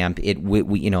summer camp,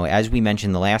 as we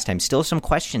mentioned the last time, still some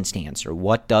questions to answer.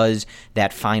 What does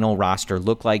that final roster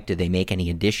look like? Do they make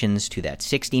any additions to that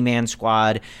 60-man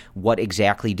squad? What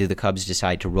exactly do the Cubs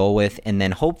decide to roll with? And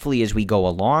then hopefully as we go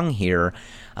along here,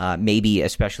 maybe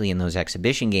especially in those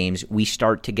exhibition games, we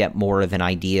start to get more of an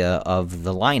idea of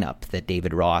the lineup that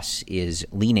David Ross is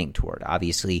leaning toward.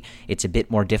 Obviously, it's a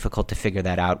bit more difficult to figure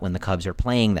that out when the Cubs are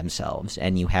playing themselves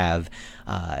and you have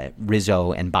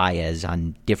Rizzo and Baez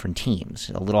on different teams.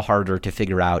 A little harder to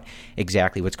figure out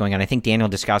exactly what's going on. I think Daniel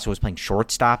Descalso was playing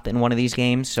shortstop in one of these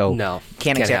games, so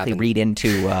can't exactly read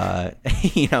into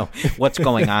what's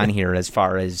going on here as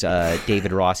far as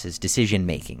David Ross's decision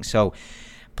making. So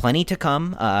plenty to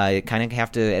come. Kind of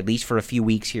have to, at least for a few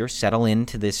weeks here, settle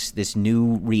into this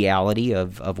new reality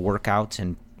of workouts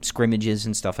and scrimmages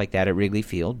and stuff like that at Wrigley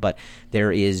Field. But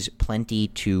there is plenty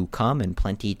to come and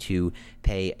plenty to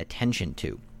pay attention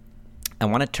to. I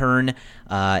want to turn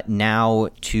now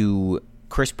to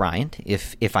Kris Bryant,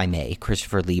 if I may,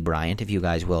 Christopher Lee Bryant, if you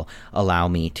guys will allow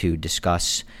me to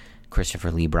discuss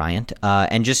Christopher Lee Bryant,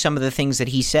 and just some of the things that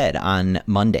he said on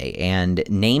Monday, and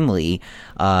namely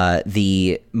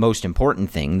the most important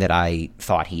thing that I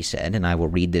thought he said, and I will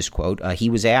read this quote.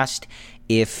 He was asked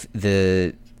if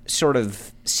the sort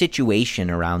of situation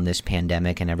around this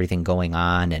pandemic and everything going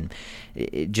on and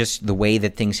just the way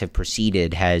that things have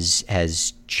proceeded has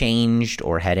changed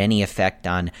or had any effect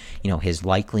on, his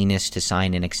likeliness to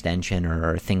sign an extension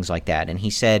or things like that. And he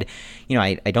said,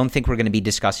 I don't think we're going to be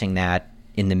discussing that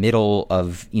in the middle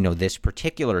of, this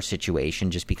particular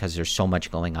situation, just because there's so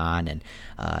much going on and,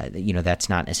 that's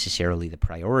not necessarily the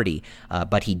priority.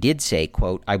 But he did say,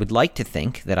 quote, "I would like to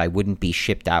think that I wouldn't be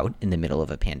shipped out in the middle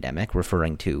of a pandemic,"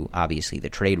 referring to, obviously, the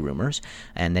trade rumors.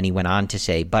 And then he went on to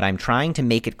say, "But I'm trying to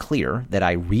make it clear that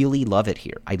I really love it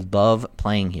here. I love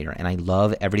playing here, and I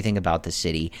love everything about the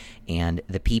city and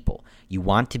the people. You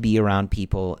want to be around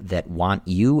people that want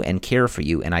you and care for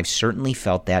you, and I've certainly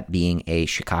felt that being a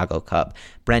Chicago Cub.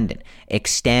 Brendan,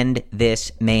 extend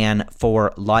this man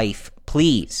for life,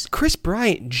 please." Kris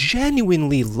Bryant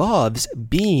genuinely loves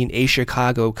being a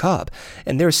Chicago Cub.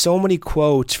 And there's so many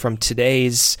quotes from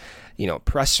today's,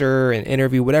 presser and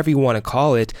interview, whatever you want to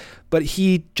call it. But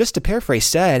he, just to paraphrase,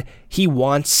 said he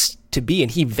wants to be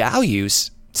and he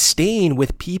values staying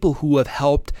with people who have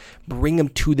helped bring him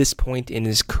to this point in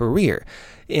his career.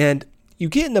 And you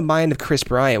get in the mind of Kris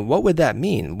Bryant, what would that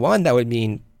mean? One, that would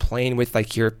mean playing with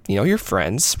your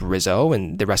friends, Rizzo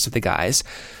and the rest of the guys.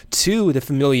 Two, the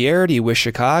familiarity with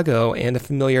Chicago and the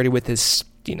familiarity with his,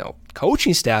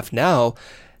 coaching staff now.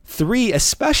 Three,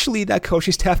 especially that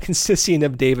coaching staff consisting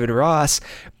of David Ross,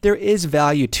 there is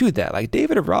value to that. Like,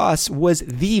 David Ross was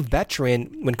the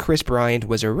veteran when Kris Bryant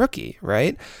was a rookie,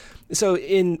 right? So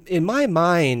in my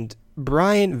mind,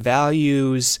 Bryant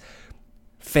values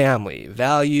family,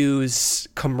 values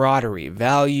camaraderie,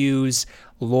 values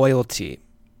loyalty.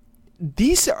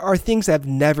 These are things that have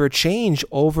never changed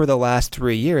over the last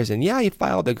 3 years. And yeah, he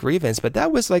filed a grievance, but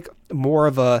that was like more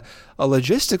of a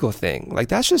logistical thing. Like,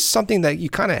 that's just something that you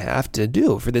kind of have to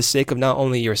do for the sake of not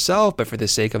only yourself, but for the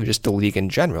sake of just the league in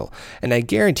general. And I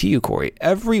guarantee you, Corey,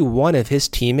 every one of his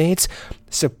teammates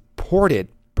supported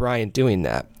Bryant doing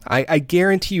that. I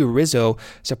guarantee you Rizzo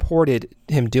supported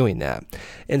him doing that.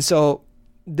 And so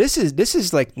this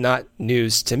is like not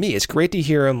news to me. It's great to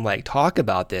hear him like talk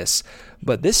about this,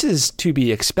 but this is to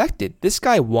be expected. This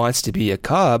guy wants to be a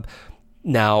Cub.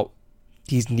 Now,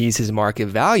 he needs his market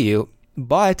value,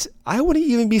 but I wouldn't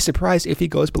even be surprised if he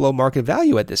goes below market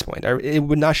value at this point. It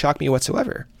would not shock me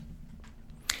whatsoever.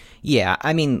 Yeah,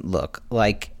 I mean, look,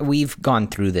 like, we've gone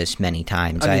through this many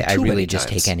times. I really just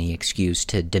take any excuse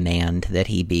to demand that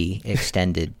he be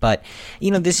extended. But,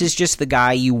 this is just the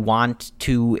guy you want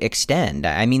to extend.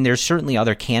 I mean, there's certainly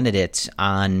other candidates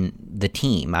on the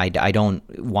team. I don't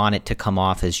want it to come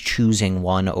off as choosing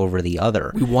one over the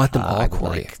other. We want them all,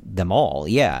 Corey. Like them all,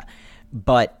 yeah.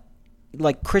 But,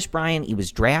 like, Kris Bryant, he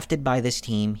was drafted by this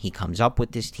team. He comes up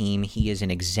with this team. He is an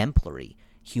exemplary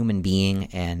human being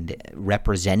and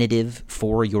representative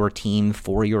for your team,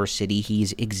 for your city.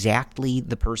 He's exactly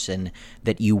the person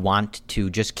that you want to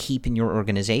just keep in your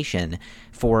organization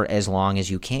for as long as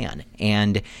you can.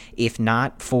 And if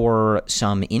not for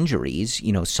some injuries,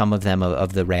 some of them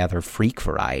of the rather freak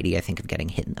variety, I think of getting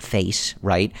hit in the face,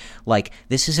 right? Like,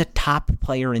 this is a top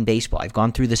player in baseball. I've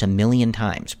gone through this a million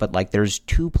times, but like, there's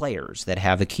 2 players that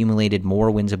have accumulated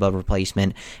more wins above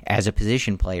replacement as a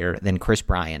position player than Kris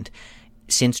Bryant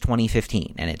since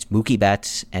 2015, and it's Mookie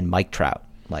Betts and Mike Trout.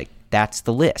 Like, that's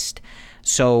the list.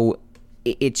 So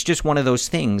it's just one of those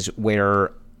things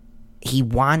where he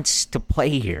wants to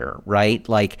play here, right?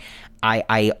 Like,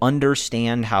 I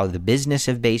understand how the business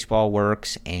of baseball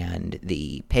works and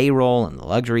the payroll and the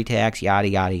luxury tax, yada,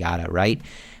 yada, yada, right?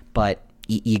 But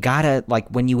you gotta, like,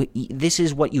 this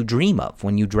is what you dream of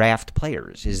when you draft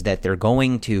players, is that they're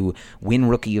going to win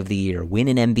Rookie of the Year, win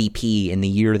an MVP in the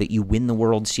year that you win the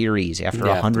World Series after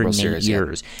 108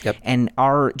 years, Yep. and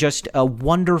are just a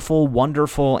wonderful,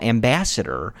 wonderful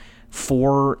ambassador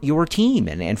for your team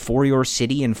and for your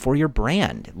city and for your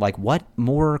brand. Like, what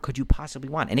more could you possibly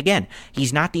want? And again,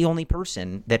 he's not the only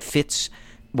person that fits,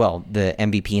 well, the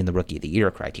MVP and the Rookie of the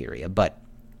Year criteria, but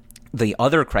the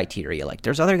other criteria, like,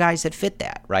 there's other guys that fit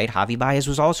that, right? Javi Baez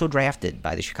was also drafted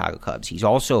by the Chicago Cubs. He's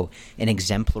also an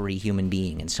exemplary human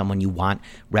being and someone you want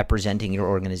representing your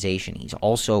organization. He's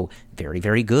also very,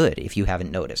 very good, if you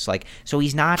haven't noticed. Like, so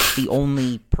he's not the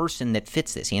only person that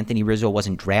fits this. Anthony Rizzo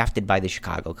wasn't drafted by the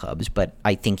Chicago Cubs, but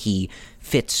I think he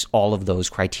fits all of those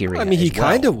criteria. I mean, he as well.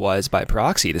 kind of was by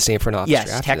proxy. The same front office Yes,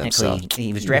 drafted him, technically, so,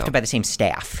 he was drafted by the same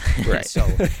staff. Right. So,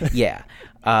 yeah.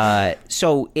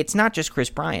 So it's not just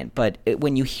Kris Bryant, but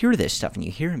when you hear this stuff and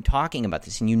you hear him talking about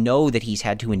this and you know that he's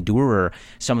had to endure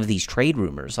some of these trade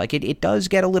rumors, like, it does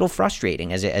get a little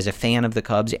frustrating as a fan of the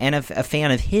Cubs and a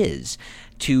fan of his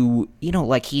to,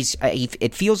 like,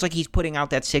 it feels like he's putting out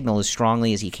that signal as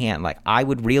strongly as he can. Like, I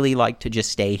would really like to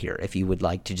just stay here if you would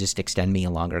like to just extend me a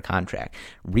longer contract.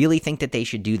 Really think that they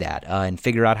should do that and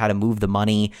figure out how to move the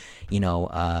money,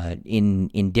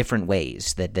 in different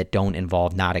ways that don't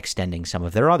involve not extending some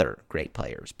of their other great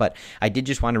players. But I did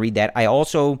just want to read that. I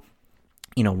also,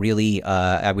 really,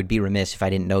 I would be remiss if I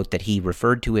didn't note that he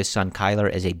referred to his son Kyler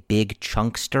as a big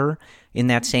chunkster in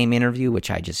that same interview,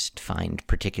 which I just find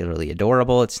particularly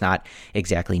adorable. It's not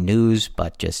exactly news,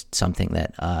 but just something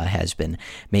that has been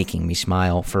making me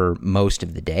smile for most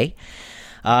of the day.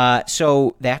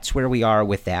 So that's where we are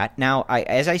with that. Now,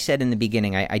 as I said in the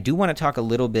beginning, I do want to talk a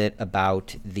little bit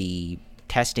about the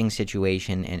testing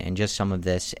situation and just some of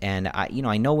this. And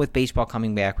I know with baseball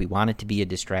coming back, we want it to be a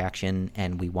distraction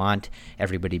and we want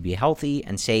everybody to be healthy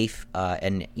and safe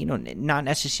and not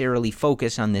necessarily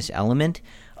focus on this element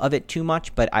of it too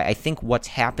much. But I think what's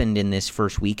happened in this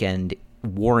first weekend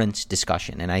warrants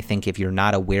discussion. And I think if you're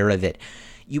not aware of it,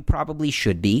 you probably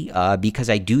should be, because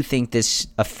I do think this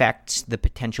affects the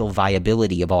potential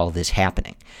viability of all of this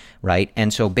happening, right?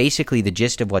 And so basically the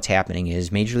gist of what's happening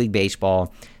is Major League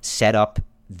Baseball set up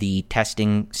the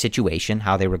testing situation,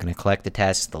 how they were going to collect the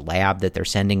tests, the lab that they're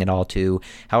sending it all to.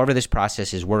 However this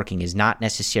process is working is not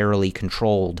necessarily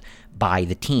controlled by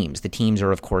the teams. The teams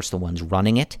are, of course, the ones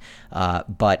running it,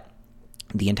 but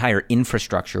the entire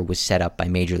infrastructure was set up by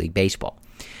Major League Baseball.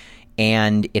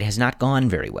 And it has not gone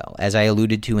very well. As I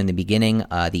alluded to in the beginning,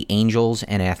 the Angels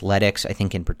and Athletics, I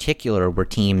think in particular, were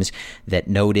teams that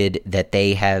noted that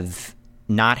they have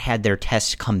not had their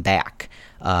tests come back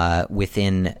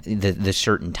within the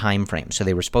certain time frame. So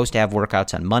they were supposed to have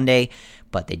workouts on Monday,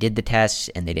 but they did the tests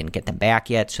and they didn't get them back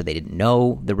yet, so they didn't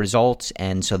know the results,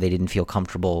 and so they didn't feel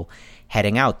comfortable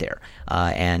heading out there.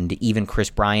 And even Kris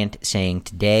Bryant saying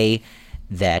today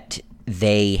that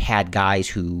they had guys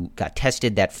who got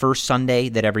tested that first Sunday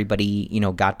that everybody,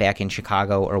 got back in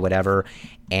Chicago or whatever,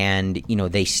 and,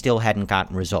 they still hadn't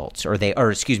gotten results,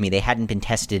 they hadn't been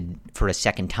tested for a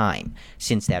second time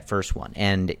since that first one.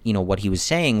 And, what he was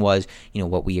saying was,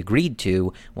 what we agreed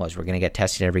to was we're going to get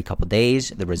tested every couple of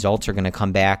days. The results are going to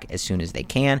come back as soon as they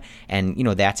can. And,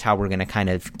 that's how we're going to kind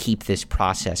of keep this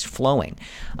process flowing.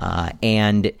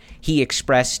 And he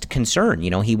expressed concern.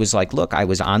 He was like, look, I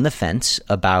was on the fence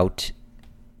about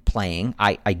playing.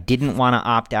 I didn't want to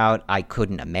opt out. I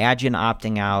couldn't imagine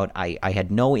opting out. I had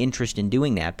no interest in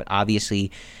doing that, but obviously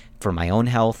for my own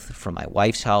health, for my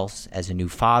wife's health, as a new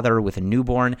father with a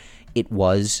newborn, it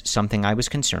was something I was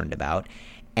concerned about.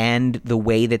 And the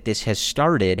way that this has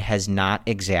started has not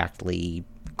exactly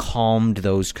calmed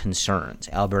those concerns.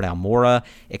 Albert Almora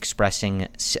expressing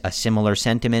a similar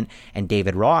sentiment, and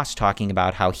David Ross talking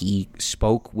about how he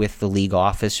spoke with the league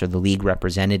office or the league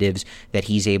representatives that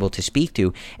he's able to speak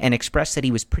to and expressed that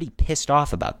he was pretty pissed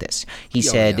off about this. He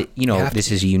said,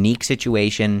 this is a unique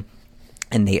situation,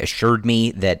 and they assured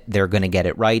me that they're going to get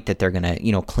it right, that they're going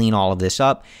to, clean all of this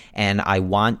up, and I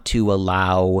want to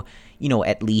allow,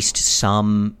 at least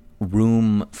some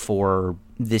room for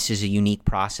this is a unique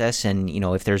process, and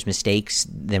if there's mistakes,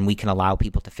 then we can allow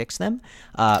people to fix them.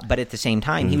 But at the same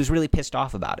time, he was really pissed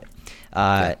off about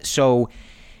it. So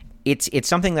it's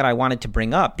something that I wanted to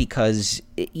bring up because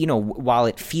while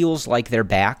it feels like they're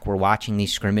back, we're watching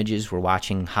these scrimmages, we're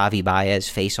watching Javi Baez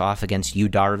face off against Yu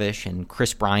Darvish and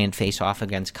Chris Bryant face off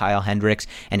against Kyle Hendricks,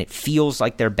 and it feels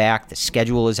like they're back. The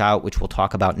schedule is out, which we'll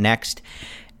talk about next.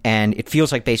 And it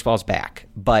feels like baseball's back,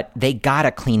 but they got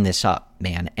to clean this up,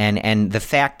 man. And the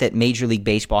fact that Major League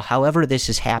Baseball, however this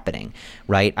is happening,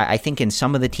 right? I think in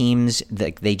some of the teams,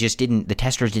 the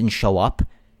testers didn't show up.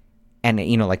 And,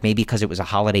 maybe because it was a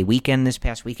holiday weekend this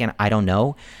past weekend, I don't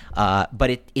know.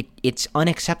 But it's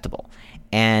unacceptable.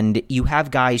 And you have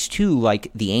guys, too,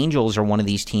 like the Angels are one of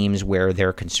these teams where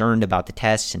they're concerned about the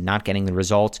tests and not getting the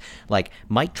results. Like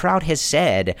Mike Trout has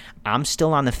said, I'm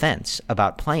still on the fence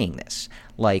about playing this.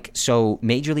 So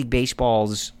Major League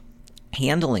Baseball's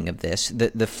handling of this,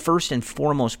 the first and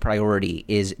foremost priority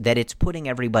is that it's putting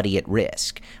everybody at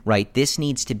risk, right? This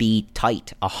needs to be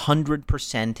tight,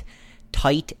 100%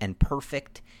 tight and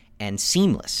perfect and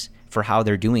seamless for how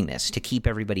they're doing this to keep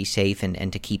everybody safe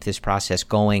and to keep this process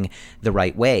going the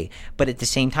right way. But at the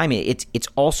same time, it's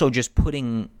also just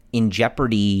putting in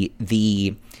jeopardy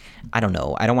the, I don't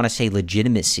want to say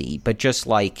legitimacy, but just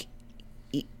like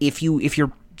if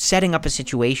you're setting up a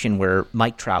situation where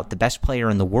Mike Trout, the best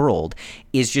player in the world,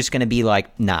 is just going to be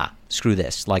like, nah, screw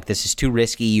this. Like, this is too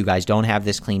risky. You guys don't have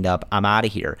this cleaned up. I'm out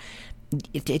of here.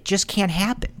 It just can't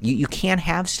happen. You can't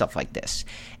have stuff like this.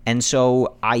 And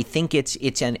so I think it's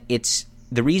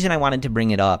the reason I wanted to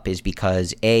bring it up is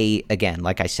because again,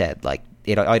 like I said, like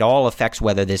it all affects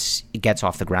whether this gets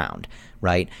off the ground,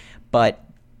 right? But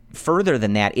further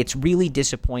than that, it's really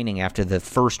disappointing after the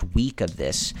first week of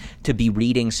this to be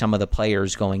reading some of the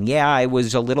players going, yeah, I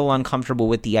was a little uncomfortable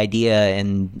with the idea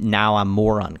and now I'm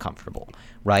more uncomfortable,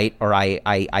 right? Or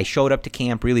I showed up to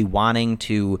camp really wanting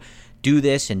to do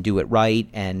this and do it right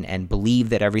and believe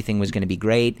that everything was going to be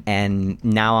great, and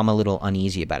now I'm a little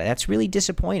uneasy about it. That's really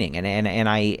disappointing, and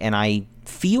I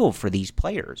feel for these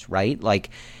players, right?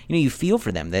 Like, you feel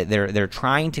for them. They're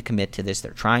trying to commit to this.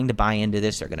 They're trying to buy into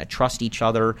this. They're going to trust each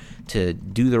other to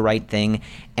do the right thing.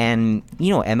 And,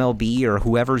 MLB or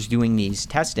whoever's doing these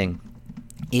testing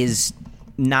is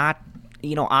not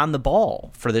on the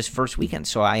ball for this first weekend.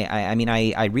 So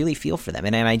I really feel for them.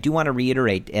 And I do want to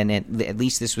reiterate, and at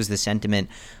least this was the sentiment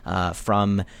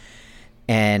from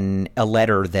a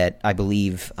letter that I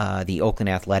believe the Oakland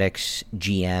Athletics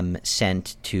GM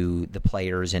sent to the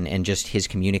players and just his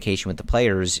communication with the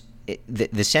players.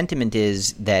 The sentiment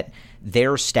is that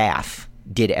their staff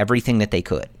did everything that they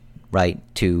could, right,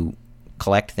 to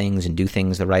collect things and do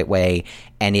things the right way.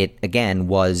 And it, again,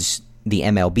 was the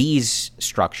MLB's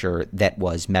structure that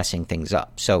was messing things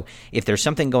up. So if there's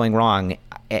something going wrong,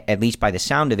 at least by the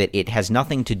sound of it, it has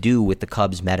nothing to do with the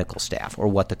Cubs medical staff or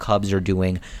what the Cubs are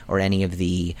doing or any of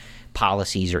the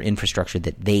policies or infrastructure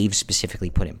that they've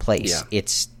specifically put in place. Yeah.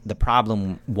 It's the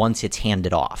problem once it's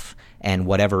handed off and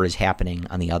whatever is happening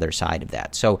on the other side of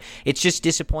that. So it's just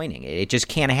disappointing. It just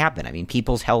can't happen. I mean,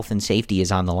 people's health and safety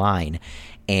is on the line.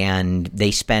 And they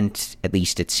spent, at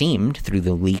least it seemed, through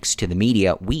the leaks to the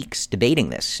media, weeks debating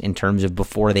this in terms of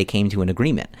before they came to an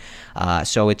agreement.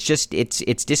 So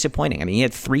it's disappointing. I mean, you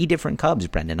had 3 different Cubs,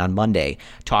 Brendan, on Monday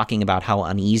talking about how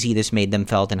uneasy this made them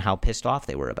felt and how pissed off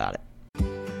they were about it.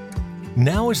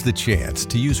 Now is the chance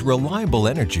to use reliable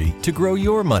energy to grow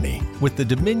your money with the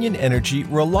Dominion Energy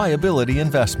Reliability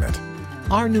Investment.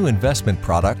 Our new investment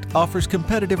product offers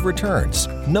competitive returns,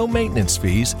 no maintenance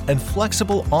fees, and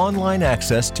flexible online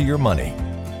access to your money.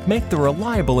 Make the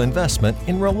reliable investment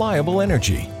in reliable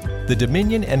energy. The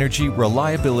Dominion Energy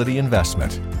Reliability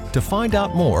Investment. To find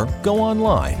out more, go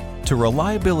online to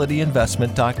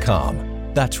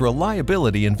reliabilityinvestment.com. That's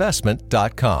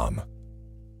reliabilityinvestment.com.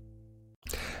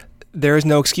 There is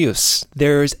no excuse.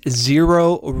 There's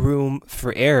zero room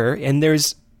for error, and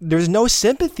there's no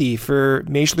sympathy for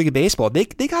Major League Baseball. They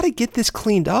got to get this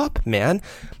cleaned up, man.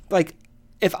 Like,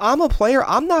 if I'm a player,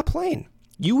 I'm not playing.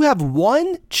 You have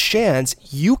one chance.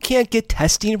 You can't get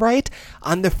testing right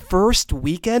on the first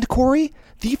weekend, Corey.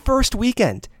 The first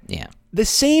weekend. Yeah. The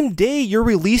same day you're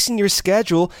releasing your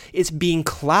schedule, it's being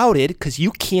clouded because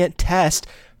you can't test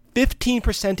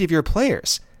 15% of your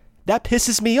players. That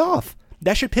pisses me off.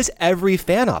 That should piss every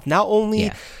fan off. Not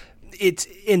only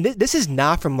this is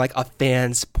not from like a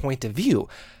fan's point of view.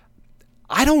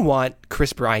 I don't want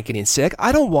Chris Bryant getting sick.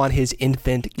 I don't want his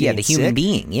infant getting sick. The human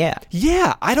being,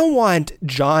 Yeah, I don't want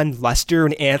John Lester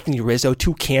and Anthony Rizzo,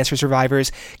 2 cancer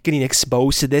survivors, getting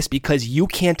exposed to this because you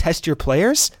can't test your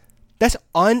players. That's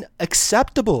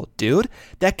unacceptable, dude.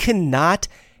 That cannot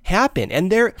happen. And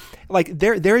there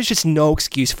is just no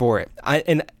excuse for it.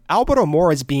 And Alberto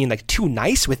Mora is being like too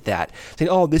nice with that, saying,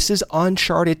 "Oh, this is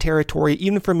uncharted territory,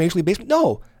 even for Major League Baseball."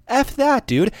 No, F that,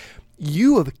 dude.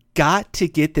 You have got to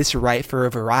get this right for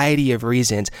a variety of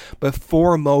reasons, but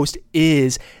foremost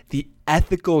is the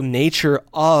ethical nature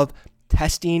of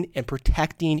testing and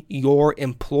protecting your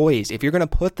employees. If you're going to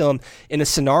put them in a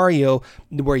scenario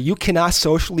where you cannot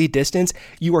socially distance,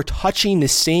 you are touching the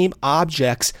same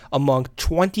objects among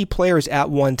 20 players at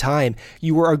one time.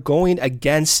 You are going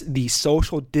against the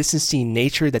social distancing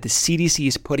nature that the CDC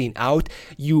is putting out.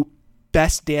 You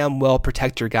best damn well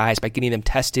protect your guys by getting them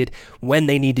tested when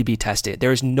they need to be tested.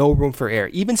 There is no room for error.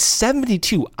 Even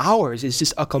 72 hours is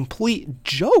just a complete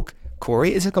joke,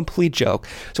 Corey. It's a complete joke.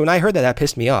 So when I heard that, that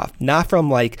pissed me off. Not from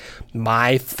like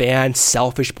my fan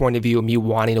selfish point of view of me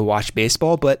wanting to watch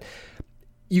baseball, but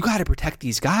you got to protect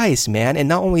these guys, man. And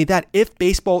not only that, if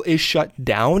baseball is shut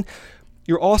down,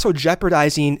 you're also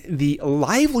jeopardizing the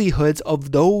livelihoods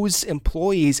of those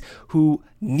employees who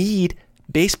need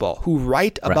baseball, who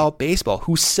write about baseball,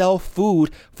 who sell food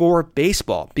for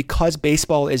baseball because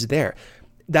baseball is there.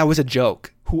 That was a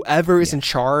joke. Whoever is in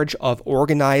charge of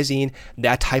organizing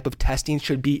that type of testing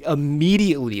should be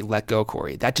immediately let go,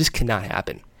 Corey. That just cannot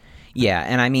happen. Yeah,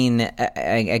 and I mean,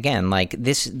 again, like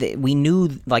this, we knew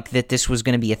like that this was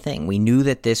going to be a thing. We knew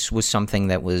that this was something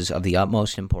that was of the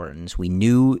utmost importance. We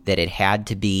knew that it had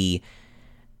to be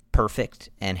perfect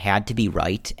and had to be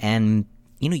right, and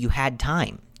you had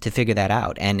time to figure that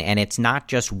out. And it's not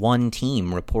just one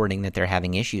team reporting that they're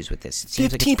having issues with this. It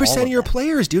seems 15% of your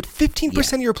players, dude.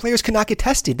 15% of your players cannot get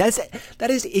tested.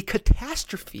 That is a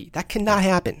catastrophe. That cannot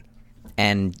happen.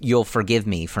 And you'll forgive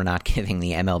me for not giving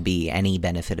the MLB any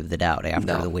benefit of the doubt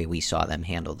after the way we saw them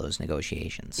handle those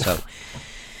negotiations. So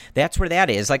that's where that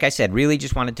is. Like I said, really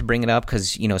just wanted to bring it up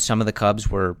because, some of the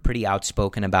Cubs were pretty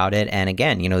outspoken about it. And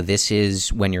again, this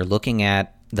is when you're looking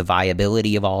at the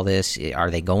viability of all this. Are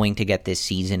they going to get this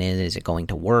season in? Is it going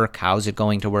to work? How is it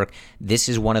going to work? This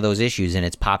is one of those issues, and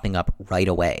it's popping up right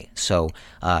away. So,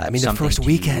 the first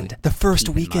weekend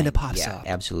it pops up.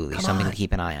 Absolutely. Something to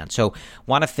keep an eye on. So,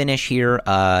 want to finish here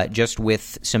just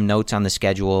with some notes on the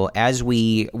schedule. As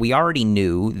we already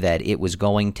knew that it was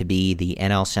going to be the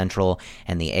NL Central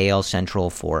and the AL Central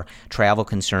for travel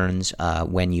concerns.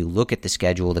 When you look at the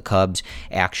schedule, the Cubs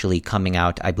actually coming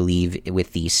out, I believe,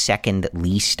 with the second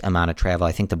least amount of travel.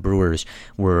 I think the Brewers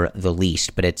were the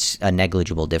least, but it's a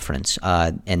negligible difference.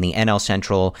 And the NL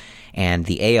Central and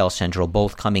the AL Central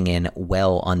both coming in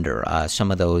well under.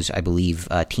 Some of those, I believe,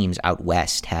 teams out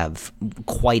west have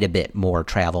quite a bit more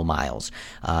travel miles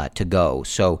to go.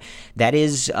 So that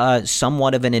is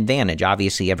somewhat of an advantage.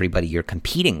 Obviously, everybody you're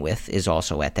competing with is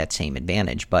also at that same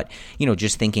advantage. But,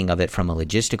 just thinking of it from a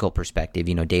logistical perspective,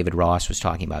 David Ross was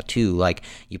talking about too, like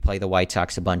you play the White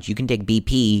Sox a bunch, you can take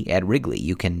BP at Wrigley.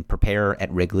 You can prepare at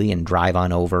Wrigley and drive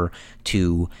on over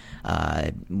to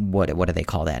what do they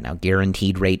call that now?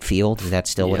 Guaranteed Rate Field? Is that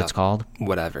still what it's called?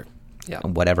 Whatever. Yeah.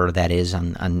 Whatever that is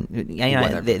on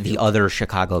the other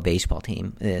Chicago baseball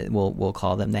team. We'll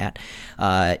call them that.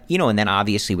 And then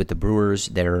obviously with the Brewers,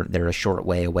 they're a short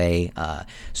way away.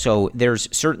 So there's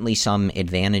certainly some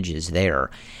advantages there.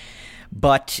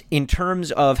 But in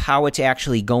terms of how it's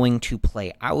actually going to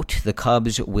play out, the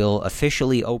Cubs will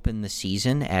officially open the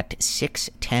season at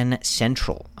 6:10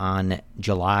 Central on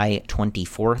July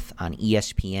 24th on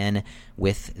ESPN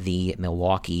with the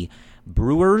Milwaukee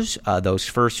Brewers. Those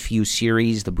first few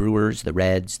series, the Brewers, the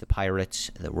Reds, the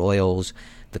Pirates, the Royals,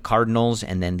 the Cardinals,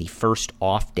 and then the first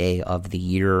off day of the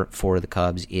year for the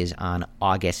Cubs is on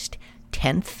August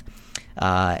 10th.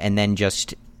 And then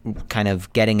just kind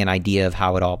of getting an idea of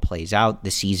how it all plays out.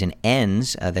 The season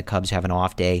ends. The Cubs have an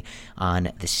off day on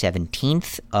the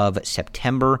 17th of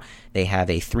September. They have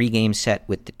a 3-game set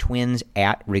with the Twins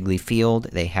at Wrigley Field.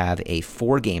 They have a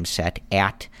 4-game set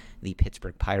at the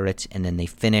Pittsburgh Pirates, and then they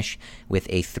finish with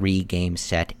a 3-game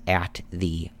set at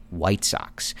the White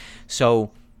Sox.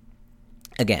 So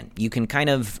again, you can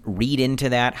kind of read into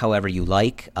that however you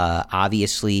like.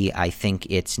 Obviously, I think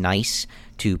it's nice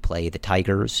to play the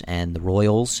Tigers and the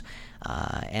Royals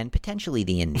and potentially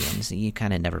the Indians. You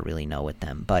kind of never really know with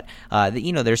them. But,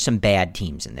 there's some bad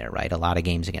teams in there, right? A lot of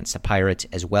games against the Pirates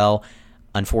as well.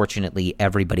 unfortunately,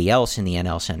 everybody else in the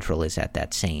NL Central is at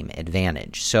that same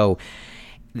advantage. So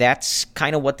that's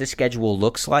kind of what the schedule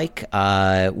looks like.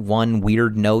 One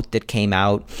weird note that came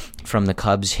out from the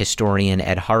Cubs historian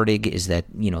Ed Hardig is that,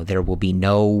 there will be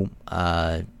no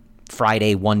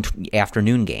Friday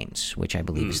afternoon games, which I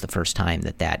believe is the first time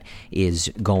that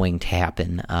is going to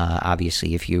happen.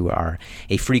 Obviously, if you are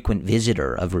a frequent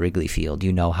visitor of Wrigley Field,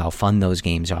 you know how fun those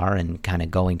games are, and kind of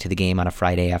going to the game on a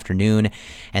Friday afternoon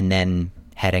and then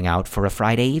heading out for a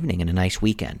Friday evening and a nice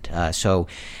weekend. So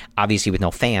obviously with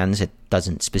no fans, it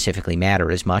doesn't specifically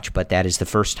matter as much, but that is the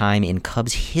first time in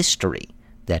Cubs history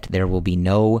that there will be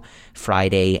no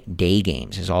Friday day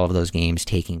games, as all of those games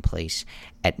taking place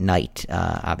at night,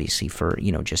 obviously for,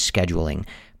 just scheduling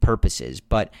purposes.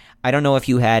 But I don't know if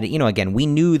you had, again, we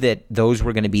knew that those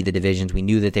were going to be the divisions. We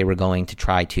knew that they were going to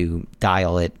try to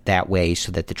dial it that way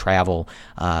so that the travel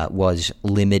was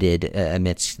limited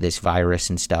amidst this virus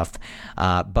and stuff.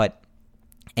 But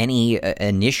any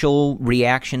initial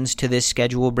reactions to this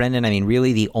schedule, Brendan? I mean,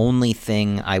 really the only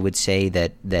thing I would say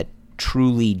that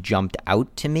truly jumped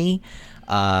out to me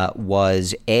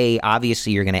was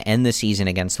obviously you're going to end the season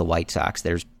against the White Sox.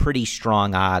 There's pretty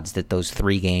strong odds that those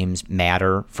 3 games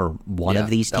matter for one of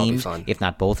these teams, if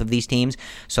not both of these teams.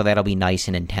 So that'll be nice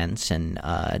and intense and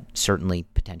certainly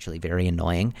potentially very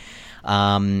annoying.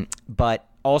 But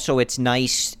also it's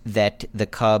nice that the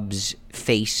Cubs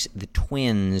face the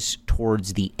Twins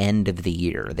towards the end of the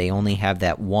year. They only have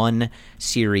that one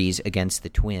series against the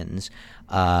Twins,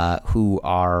 who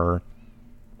are,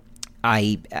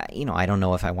 I don't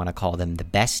know if I want to call them the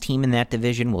best team in that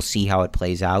division. We'll see how it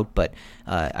plays out, but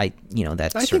I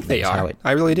think they are.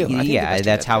 I really do.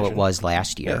 That's how it was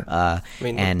last year. Yeah.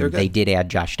 They did add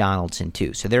Josh Donaldson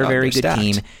too, so they're a very good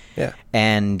team. Yeah.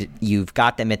 And you've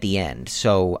got them at the end,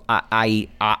 so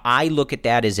I look at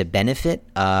that as a benefit.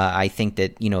 I think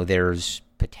that there's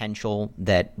potential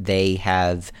that they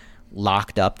have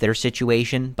locked up their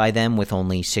situation by them with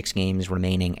only 6 games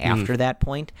remaining after that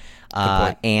point.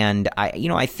 And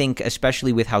I think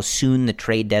especially with how soon the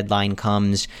trade deadline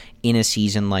comes in a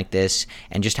season like this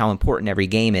and just how important every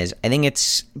game is, I think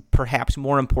it's perhaps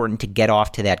more important to get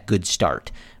off to that good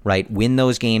start, right? Win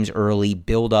those games early,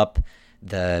 build up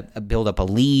a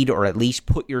lead, or at least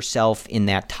put yourself in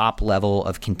that top level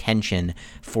of contention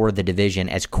for the division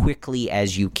as quickly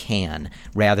as you can,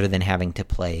 rather than having to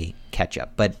play catch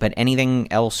up. But anything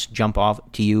else jump off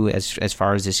to you as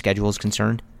far as the schedule is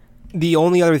concerned? The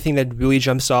only other thing that really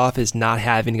jumps off is not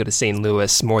having to go to St.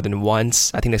 Louis more than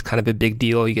once. I think that's kind of a big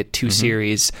deal. You get 2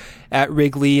 series at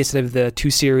Wrigley instead of the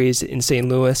 2 series in St.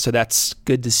 Louis, so that's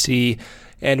good to see.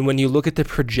 And when you look at the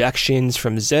projections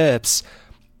from Zips,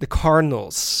 the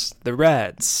Cardinals, the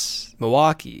Reds,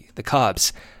 Milwaukee, the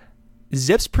Cubs,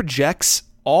 Zips projects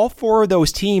all 4 of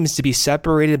those teams to be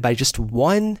separated by just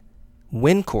 1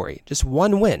 win, Corey. Just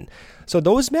 1 win. So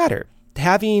those matter.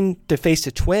 Having to face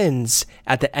the Twins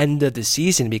at the end of the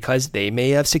season because they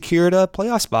may have secured a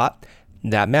playoff spot,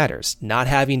 that matters. Not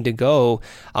having to go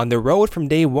on the road from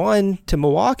day 1 to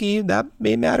Milwaukee, that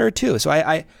may matter too. So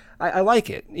I like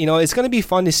it. It's going to be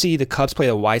fun to see the Cubs play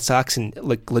the White Sox in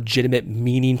legitimate,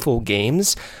 meaningful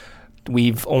games.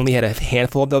 We've only had a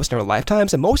handful of those in our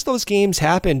lifetimes, and most of those games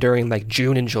happen during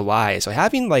June and July. So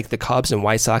having the Cubs and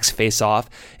White Sox face off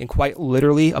in quite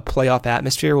literally a playoff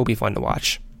atmosphere will be fun to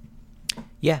watch.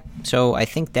 Yeah, so I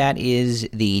think that is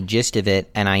the gist of it,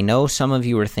 and I know some of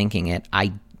you are thinking it.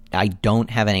 I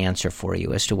don't have an answer for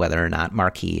you as to whether or not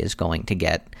Marquee is going to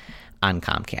get on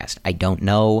Comcast. I don't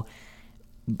know.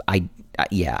 I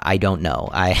don't know.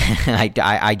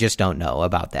 I just don't know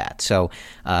about that. So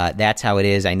that's how it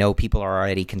is. I know people are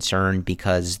already concerned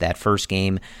because that first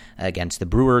game against the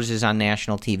Brewers is on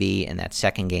national TV, and that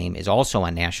second game is also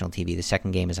on national TV. The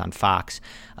second game is on Fox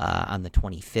on the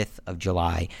 25th of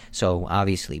July. So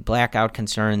obviously blackout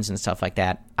concerns and stuff like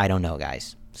that. I don't know,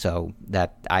 guys. So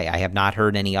that I have not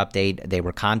heard any update. They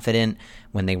were confident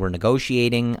when they were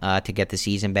negotiating to get the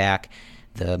season back.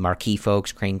 The Marquee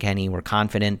folks, Crane Kenny, were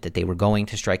confident that they were going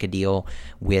to strike a deal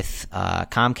with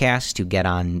Comcast to get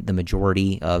on the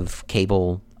majority of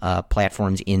cable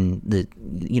platforms in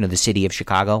the city of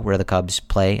Chicago, where the Cubs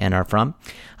play and are from.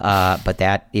 But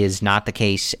that is not the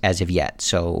case as of yet.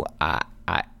 So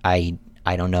I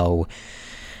don't know.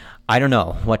 I don't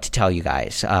know what to tell you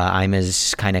guys. I'm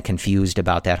as kind of confused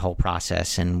about that whole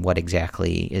process and what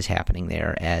exactly is happening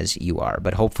there as you are.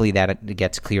 But hopefully that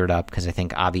gets cleared up, because I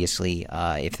think obviously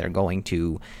if they're going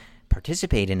to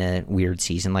participate in a weird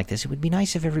season like this, it would be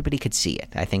nice if everybody could see it.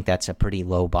 I think that's a pretty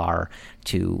low bar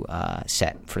to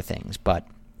set for things. But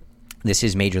this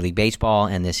is Major League Baseball,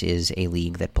 and this is a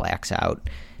league that blacks out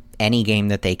any game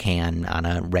that they can on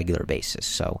a regular basis.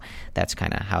 So that's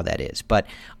kind of how that is. But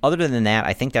other than that,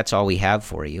 I think that's all we have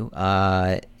for you.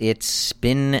 It's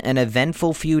been an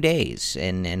eventful few days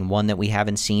and one that we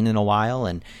haven't seen in a while.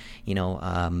 And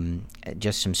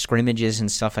just some scrimmages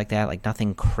and stuff like that, like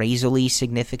nothing crazily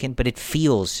significant, but it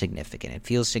feels significant. It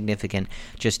feels significant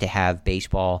just to have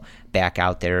baseball back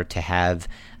out there, to have,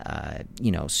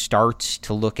 starts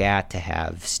to look at, to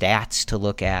have stats to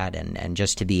look at, and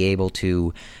just to be able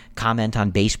to comment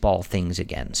on baseball things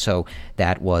again. So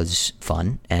that was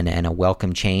fun and a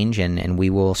welcome change, and we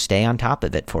will stay on top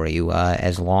of it for you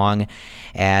as long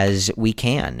as we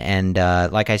can. And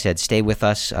like I said, stay with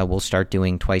us. We'll start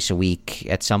doing twice a week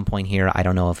at some point here. I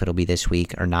don't know if it'll be this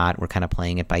week or not. We're kind of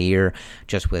playing it by ear,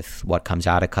 just with what comes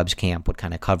out of Cubs camp, what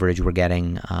kind of coverage we're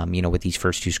getting. With these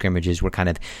first two scrimmages, we're kind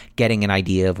of getting an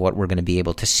idea of what we're going to be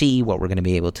able to see, what we're going to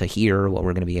be able to hear, what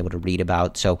we're going to be able to read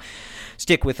about. So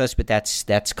stick with us, but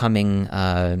that's coming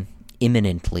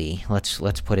imminently.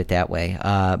 Let's put it that way.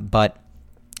 But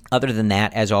other than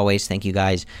that, as always, thank you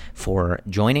guys for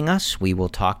joining us. We will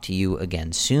talk to you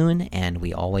again soon, and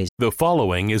we always... The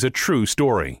following is a true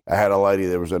story. I had a lady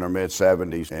that was in her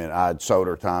mid-70s, and I'd sold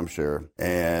her timeshare,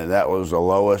 and that was the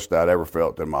lowest I'd ever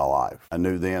felt in my life. I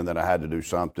knew then that I had to do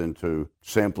something to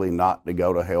simply not to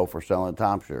go to hell for selling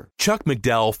timeshare. Chuck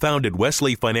McDowell founded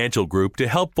Wesley Financial Group to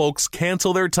help folks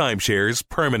cancel their timeshares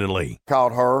permanently.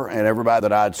 Called her and everybody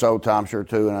that I'd sold timeshare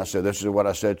to, and I said, this is what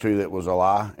I said to you that was a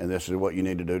lie, and this is what you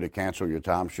need to do to cancel your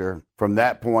timeshare. From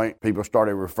that point, people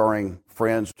started referring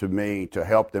friends to me to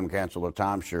help them cancel their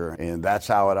timeshare, and that's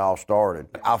how it all started.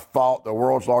 I fought the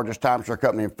world's largest timeshare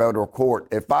company in federal court.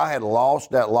 If I had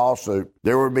lost that lawsuit,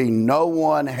 there would be no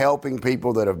one helping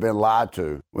people that have been lied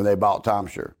to when they bought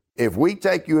timeshare. If we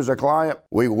take you as a client,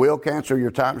 we will cancel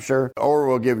your timeshare or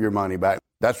we'll give your money back.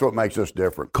 That's what makes us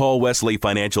different. Call Wesley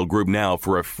Financial Group now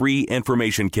for a free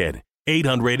information kit.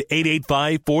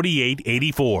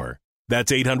 800-885-4884.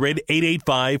 That's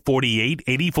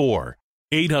 800-885-4884.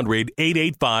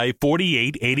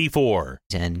 800-885-4884.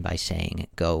 End by saying,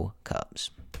 go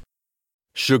Cubs.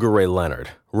 Sugar Ray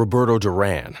Leonard, Roberto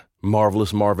Duran,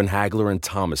 Marvelous Marvin Hagler, and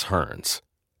Thomas Hearns.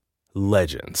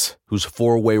 Legends, whose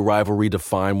four-way rivalry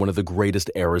defined one of the greatest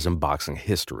eras in boxing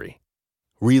history.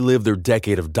 Relive their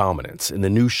decade of dominance in the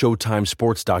new Showtime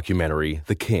sports documentary,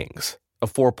 The Kings, a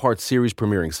 4-part series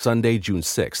premiering Sunday, June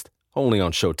 6th, only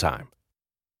on Showtime.